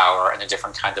kind of power and a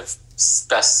different kind of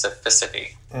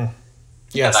specificity.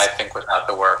 Yes. That I think without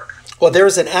the work. Well,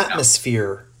 there's an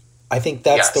atmosphere. I think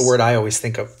that's the word I always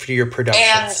think of for your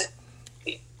productions.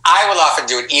 And I will often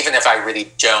do it even if I really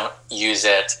don't use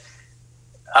it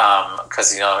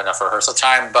because you don't have enough rehearsal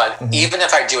time. But even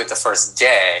if I do it the first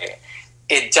day,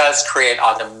 it does create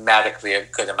automatically a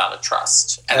good amount of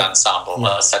trust and ensemble,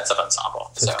 a sense of ensemble.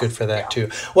 So it's good for that too.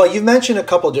 Well, you've mentioned a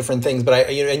couple different things, but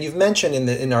and you've mentioned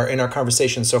in our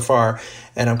conversation so far,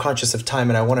 and I'm conscious of time,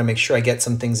 and I want to make sure I get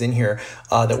some things in here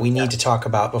that we need to talk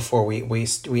about before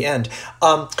we end.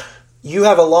 You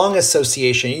have a long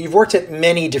association. You've worked at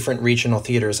many different regional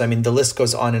theaters. I mean, the list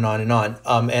goes on and on and on.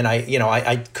 And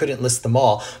I couldn't list them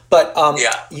all, but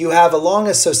you have a long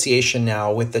association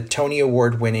now with the Tony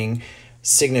Award-winning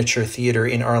Signature Theater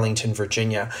in Arlington,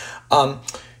 Virginia.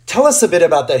 Tell us a bit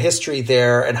about that history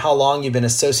there and how long you've been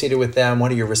associated with them.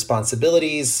 What are your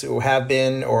responsibilities, or have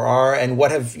been or are, and what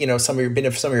have some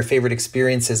of your favorite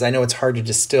experiences? I know it's hard to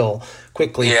distill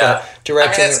quickly, but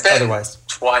directing it's been otherwise.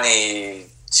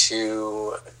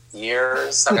 22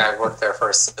 years. I mean, I worked there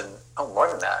first, more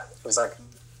than that. It was like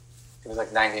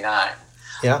 99.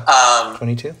 Yeah,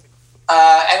 22. And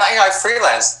I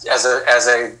freelanced as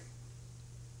a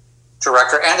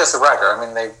director and as a writer. I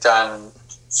mean, they've done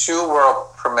 2 world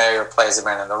premiere plays of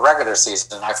mine in the regular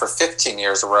season. I, for 15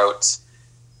 years, wrote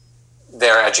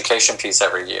their education piece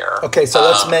every year. Okay, so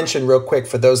let's mention real quick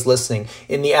for those listening,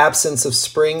 In the Absence of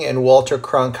Spring and Walter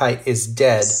Cronkite is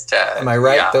Dead. Am I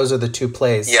right? Yeah. Those are the 2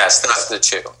 plays. Yes, those are the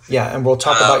 2. Yeah, and we'll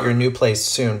talk about your new plays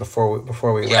soon before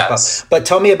we wrap up. But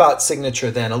tell me about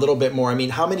Signature then, a little bit more. I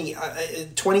mean, how many,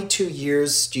 22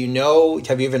 years, do you know?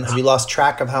 Have you lost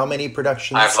track of how many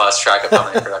productions? I've lost track of how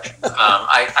many productions.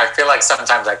 I feel like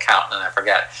sometimes I count and I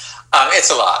forget.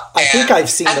 It's a lot. I think I've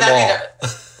seen them all.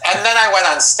 And then I went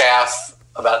on staff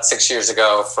about 6 years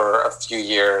ago for a few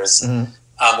years,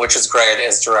 which was great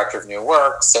as director of new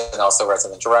works and also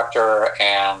resident director.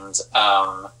 And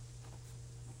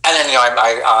then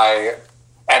I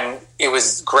it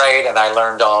was great, and I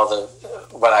learned all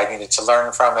what I needed to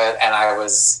learn from it. And I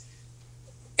was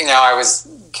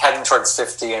heading towards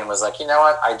 50 and was like, you know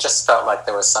what? I just felt like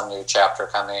there was some new chapter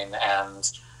coming, and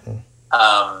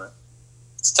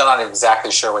still not exactly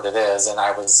sure what it is, and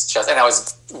I was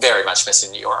very much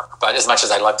missing New York. But as much as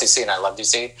I love DC, and I love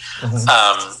DC,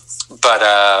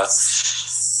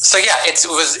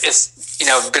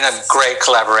 it's been a great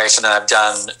collaboration that I've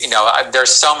done.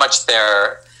 There's so much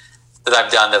there that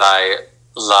I've done that I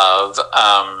love.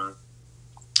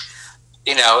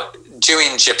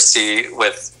 Doing Gypsy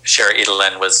with Sherry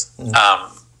Edelin was,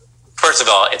 first of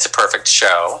all, it's a perfect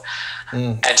show,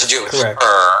 and to do it with her.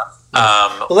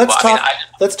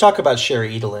 Let's talk about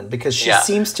Sherry Edelin, because she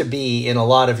seems to be in a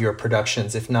lot of your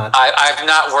productions, if not. I've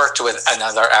not worked with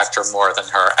another actor more than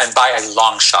her, and by a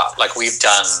long shot. Like, we've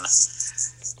done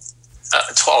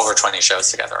over 20 shows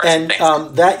together. And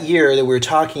that year that we were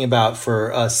talking about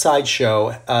for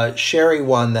Sideshow, Sherry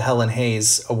won the Helen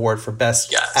Hayes Award for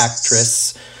Best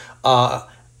Actress.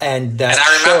 And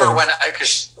I remember when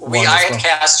I had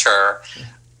cast her,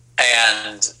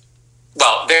 and.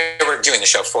 Well, they were doing the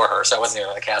show for her, so I wasn't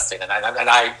even the casting. And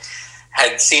I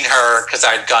had seen her because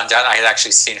I had gone down. I had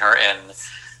actually seen her in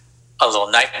a little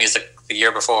night music the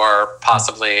year before,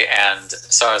 possibly. And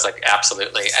so I was like,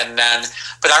 absolutely. And then,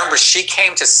 but I remember she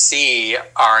came to see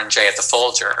R&J at the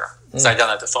Folger. So I'd done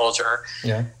that at the Folger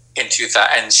in 2000.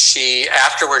 And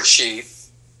afterwards, she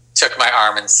took my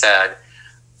arm and said,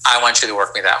 I want you to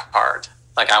work me that hard.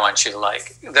 Like, I want you to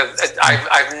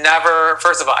I've never,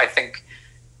 first of all, I think,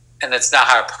 and it's not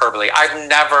hyperbole, I've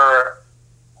never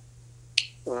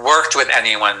worked with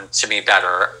anyone to me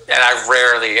better, and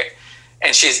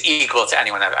and she's equal to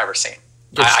anyone I've ever seen.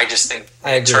 Yes. I just think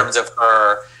in terms of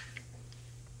her,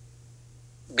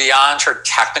 beyond her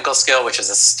technical skill, which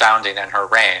is astounding, and her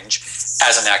range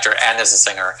as an actor and as a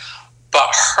singer, but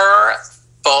her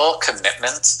full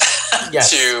commitment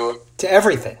yes. to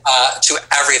everything. To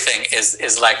everything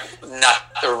is like not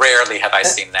rarely have I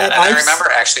seen that. And I remember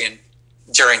actually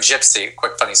during Gypsy,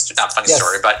 quick funny yes.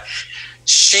 story, but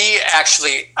she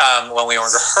actually when we were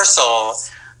in rehearsal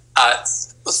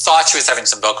thought she was having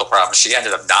some vocal problems. She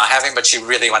ended up not having, but she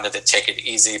really wanted to take it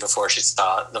easy before she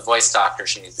saw the voice doctor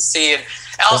she needed to see. And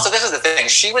also, this is the thing,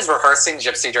 she was rehearsing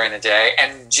Gypsy during the day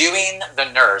and doing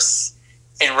the nurse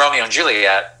in Romeo and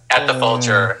Juliet at the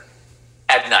Folger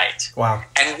at night. Wow.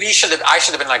 And I should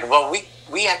have been like, well,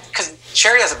 we have, because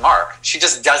Sherry doesn't mark. She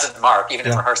just doesn't mark, even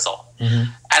in rehearsal. Mm-hmm.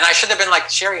 And I should have been like,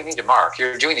 Sherry, you need to mark.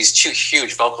 You're doing these 2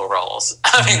 huge vocal roles.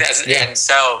 I mean, and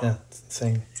so... Yeah, it's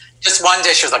insane. Just one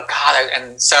day she was like, God,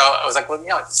 and so I was like, well,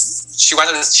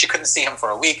 she couldn't see him for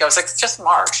a week. I was like, just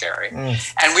mark, Sherry.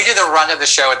 And we did a run of the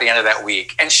show at the end of that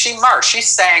week. And she marked. She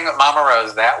sang Mama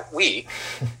Rose that week,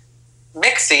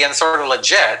 mixy and sort of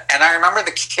legit. And I remember the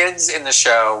kids in the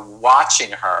show watching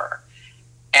her.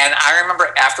 And I remember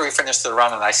after we finished the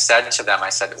run, and I said to them,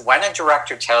 when a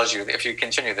director tells you that if you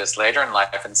continue this later in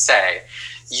life and say,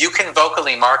 you can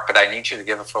vocally mark, but I need you to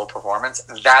give a full performance,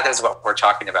 that is what we're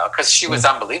talking about. Because she was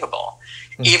unbelievable,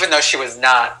 even though she was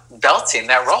not belting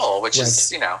that role, which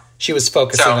is, She was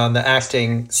focusing on the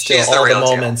acting, still all the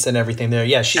moments and everything there.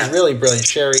 Yeah, she's really brilliant.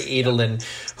 Sherry Edelin,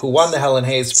 who won the Helen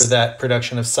Hayes for that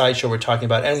production of Sideshow we're talking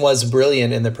about, and was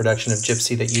brilliant in the production of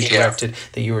Gypsy that you directed,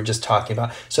 that you were just talking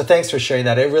about. So thanks for sharing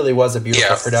that. It really was a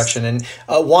beautiful production, and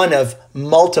one of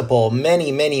multiple,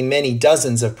 many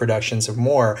dozens of productions or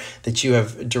more that you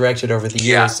have directed over the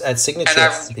years at Signature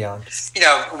and beyond.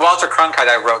 Walter Cronkite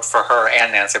I wrote for her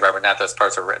and Nancy Barbanett. Those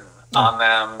parts are written on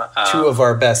them. Two of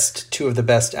the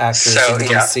best actors in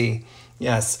DC.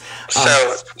 Yes.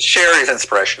 So Sherry's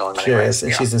inspirational in many ways.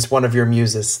 And she's one of your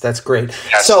muses. That's great.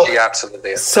 Yes, she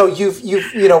absolutely is. So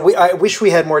I wish we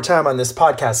had more time on this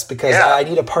podcast because I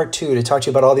need a part 2 to talk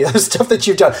to you about all the other stuff that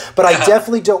you've done. But I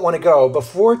definitely don't want to go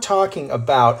before talking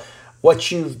about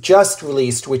what you've just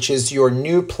released, which is your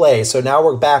new play. So now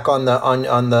we're back on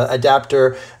the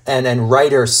adapter and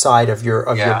writer side of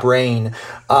your brain.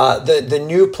 The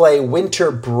new play Winter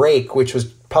Break, which was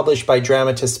published by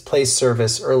Dramatist Play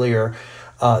Service earlier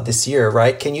this year,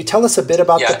 right? Can you tell us a bit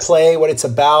about the play, what it's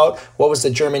about, what was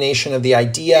the germination of the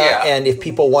idea, and if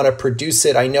people want to produce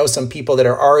it? I know some people that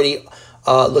are already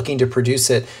looking to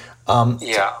produce it.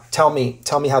 Tell me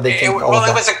how they think. It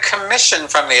was a commission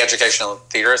from the Educational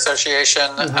Theater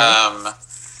Association,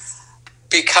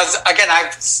 because again,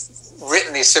 I've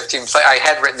written these 15 plays. I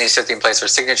had written these 15 plays for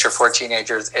Signature for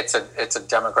teenagers. It's a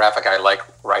demographic I like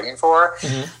writing for.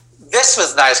 This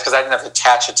was nice because I didn't have to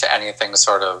attach it to anything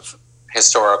sort of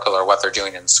historical or what they're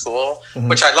doing in school,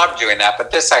 which I love doing that.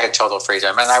 But this I had total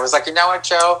freedom, and I was like, you know what,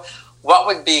 Joe? What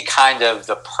would be kind of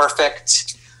the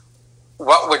perfect?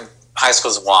 What would high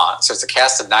schools want? So it's a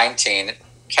cast of 19.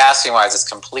 Casting wise, it's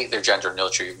completely gender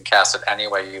neutral. You can cast it any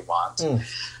way you want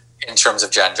in terms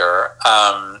of gender.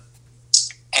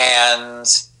 And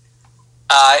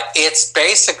it's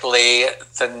basically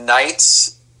the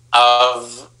night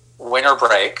of winter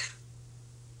break,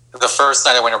 the first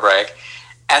night of winter break.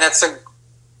 And it's a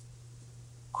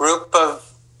group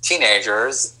of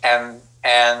teenagers, and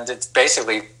it's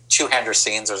basically 2-hander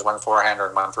scenes. There's one 4-hander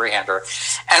and one 3-hander.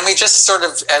 And we just sort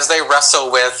of, as they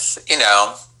wrestle with,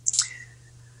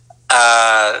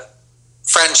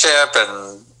 friendship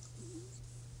and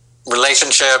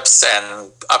relationships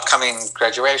and upcoming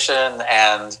graduation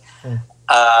and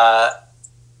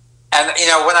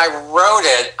when I wrote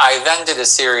it, I then did a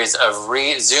series of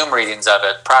Zoom readings of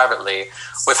it privately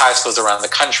with high schools around the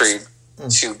country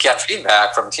to get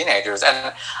feedback from teenagers.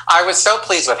 And I was so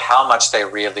pleased with how much they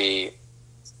really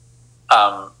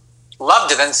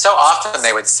loved it. And so often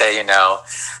they would say,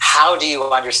 how do you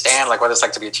understand what it's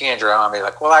like to be a teenager? And I'll be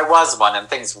like, well, I was one, and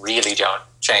things really don't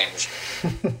change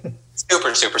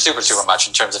super, super, super, super much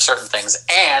in terms of certain things.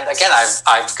 And again,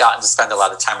 I've gotten to spend a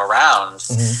lot of time around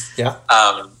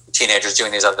teenagers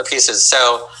doing these other pieces.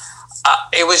 So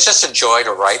it was just a joy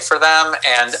to write for them.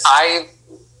 And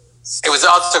it was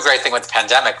also a great thing with the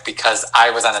pandemic because I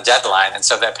was on a deadline. And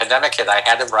so that pandemic hit, I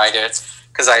had to write it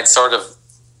because I had sort of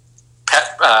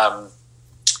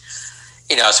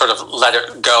sort of let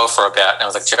it go for a bit. And I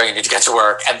was like, Joe, you need to get to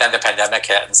work. And then the pandemic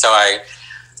hit. And so I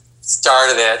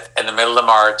started it in the middle of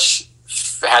March,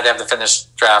 had to have the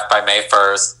finished draft by May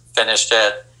 1st, finished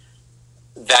it,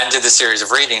 then did the series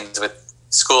of readings with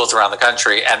schools around the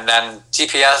country. And then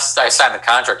TPS, I signed the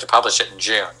contract to publish it in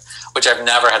June, which I've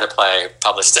never had a play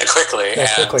published that quickly.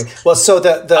 Well, so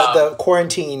the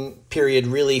quarantine period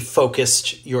really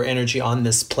focused your energy on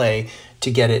this play to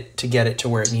get it to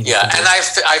where it needed to be. And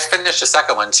I finished the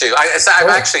second one too. I'm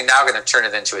actually now going to turn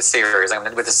it into a series.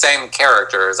 With the same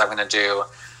characters. I'm going to do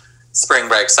spring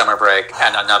break, summer break,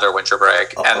 and another winter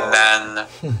break. And then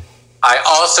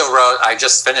I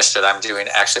just finished it. I'm doing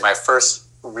actually my first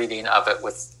reading of it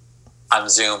on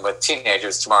Zoom with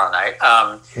teenagers tomorrow night.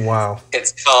 Wow.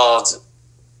 It's called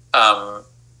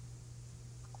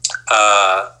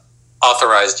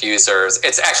Authorized Users.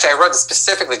 It's actually, I wrote it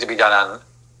specifically to be done on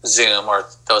Zoom or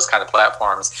those kind of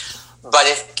platforms, but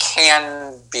it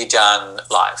can be done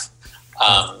live.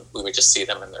 We would just see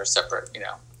them in their separate,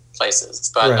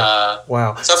 places. But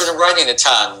wow. So I've been writing a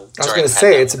ton. I was going to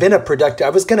say, it's been a productive. I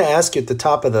was going to ask you at the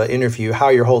top of the interview how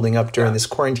you're holding up during this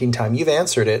quarantine time. You've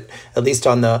answered it, at least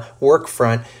on the work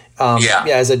front.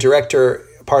 As a director,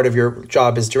 part of your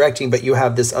job is directing, but you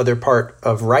have this other part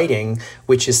of writing,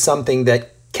 which is something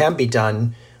that can be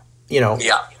done,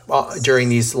 during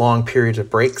these long periods of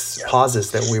breaks,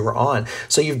 pauses that we were on.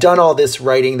 So you've done all this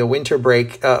writing. The Winter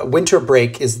Break. Winter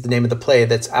Break is the name of the play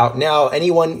that's out now. If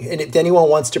anyone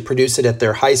wants to produce it at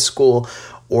their high school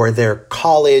or their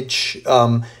college,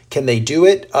 can they do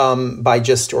it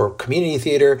or community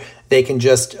theater? They can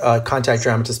just contact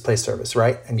Dramatist Play Service,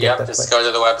 right? And get that just play. Go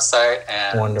to the website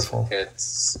and wonderful.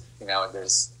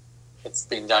 It's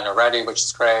being done already, which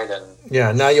is great. And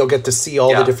now you'll get to see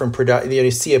all the different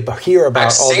hear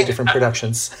about all the different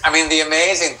productions. I mean, the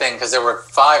amazing thing, because there were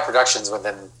 5 productions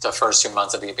within the first 2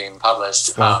 months of it being published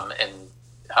in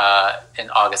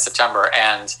August, September,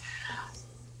 and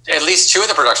at least 2 of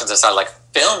the productions I saw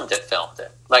filmed it,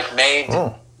 made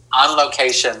on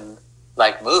location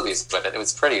movies with it. It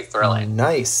was pretty thrilling.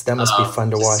 Nice. That must be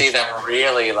fun to watch. See them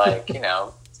really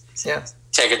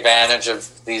take advantage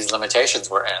of these limitations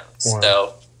we're in. Wow.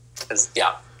 So,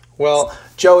 Well,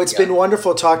 Joe, it's been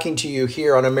wonderful talking to you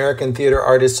here on American Theater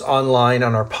Artists Online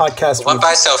on our podcast. It went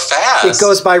by so fast. It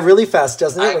goes by really fast,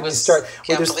 doesn't it?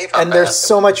 Can't believe how there's fast.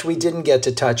 so much we didn't get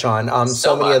to touch on,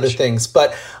 so many other things.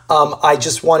 But I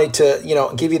just wanted to,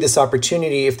 give you this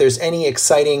opportunity. If there's any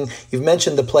exciting, you've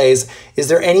mentioned the plays. Is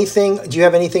there anything? Do you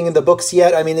have anything in the books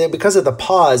yet? I mean, because of the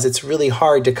pause, it's really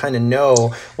hard to kind of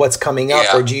know what's coming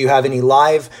up. Or do you have any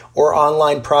live or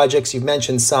online projects? You've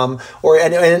mentioned some.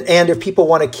 And if people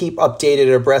want to keep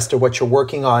updated or abreast of what you're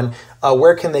working on,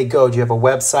 where can they go? Do you have a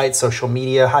website, social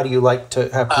media? How do you like to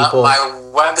have people? My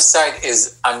website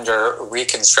is under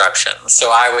reconstruction. So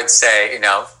I would say,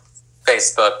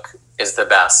 Facebook is the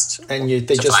best. And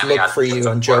they just look for you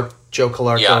on Joe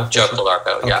Calarco? Yeah, Joe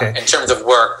Calarco, Okay. In terms of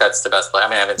work, that's the best place. I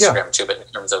mean, I have Instagram too, but in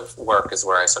terms of work is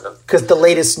where I sort of... Because the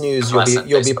latest news,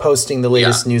 you'll be posting the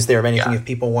latest news there of anything if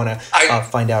people want to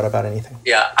find out about anything.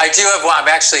 Yeah, I do have one. I'm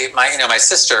actually, my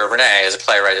sister, Renee, is a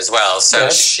playwright as well. So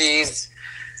she's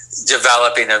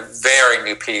developing a very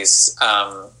new piece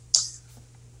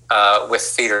with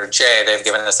Theater J. They've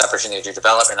given us the opportunity to do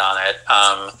development on it.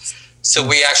 So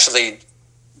we actually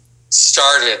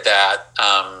started that.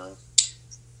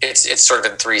 It's sort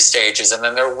of in 3 stages, and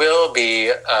then there will be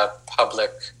a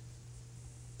public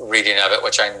reading of it,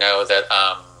 which I know that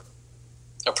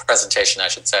a presentation, I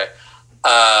should say,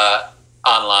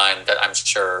 online that I'm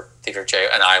sure Theater J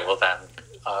and I will then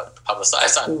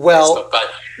publicize on Facebook.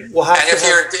 But if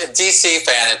you're a DC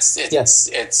fan,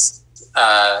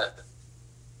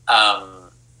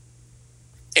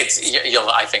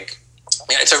 I think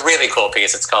it's a really cool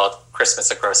piece. It's called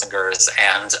Christmas at Grossinger's,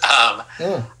 and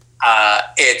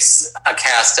it's a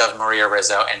cast of Maria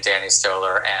Rizzo and Danny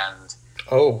Stoller and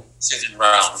Susan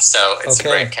Rome. So it's a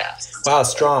great cast. Wow,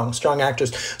 strong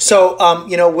actors. So,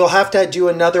 we'll have to do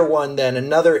another one then,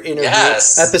 another interview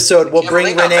episode. We'll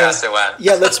bring Renee.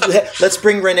 Yeah, let's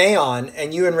bring Renee on,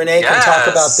 and you and Renee can talk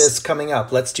about this coming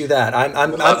up. Let's do that.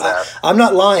 I'm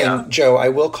not lying, Joe. I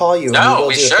will call you. No,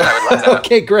 we should. I would love that.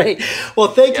 Okay, great. Well,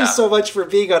 thank you so much for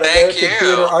being on American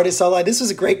Theater Artists Online. This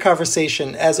was a great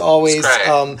conversation, as always.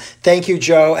 Thank you,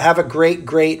 Joe. Have a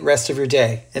great rest of your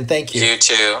day, and thank you. You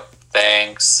too.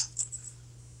 Thanks.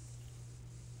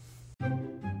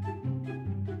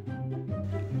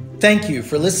 Thank you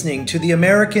for listening to the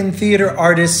American Theater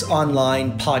Artists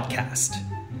Online podcast.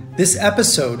 This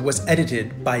episode was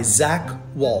edited by Zach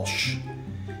Walsh.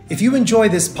 If you enjoy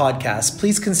this podcast,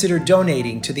 please consider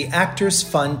donating to the Actors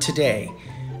Fund today.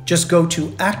 Just go to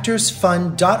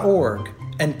actorsfund.org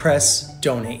and press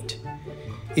donate.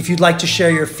 If you'd like to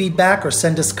share your feedback or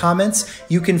send us comments,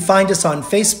 you can find us on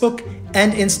Facebook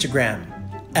and Instagram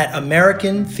at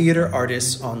American Theater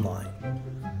Artists Online.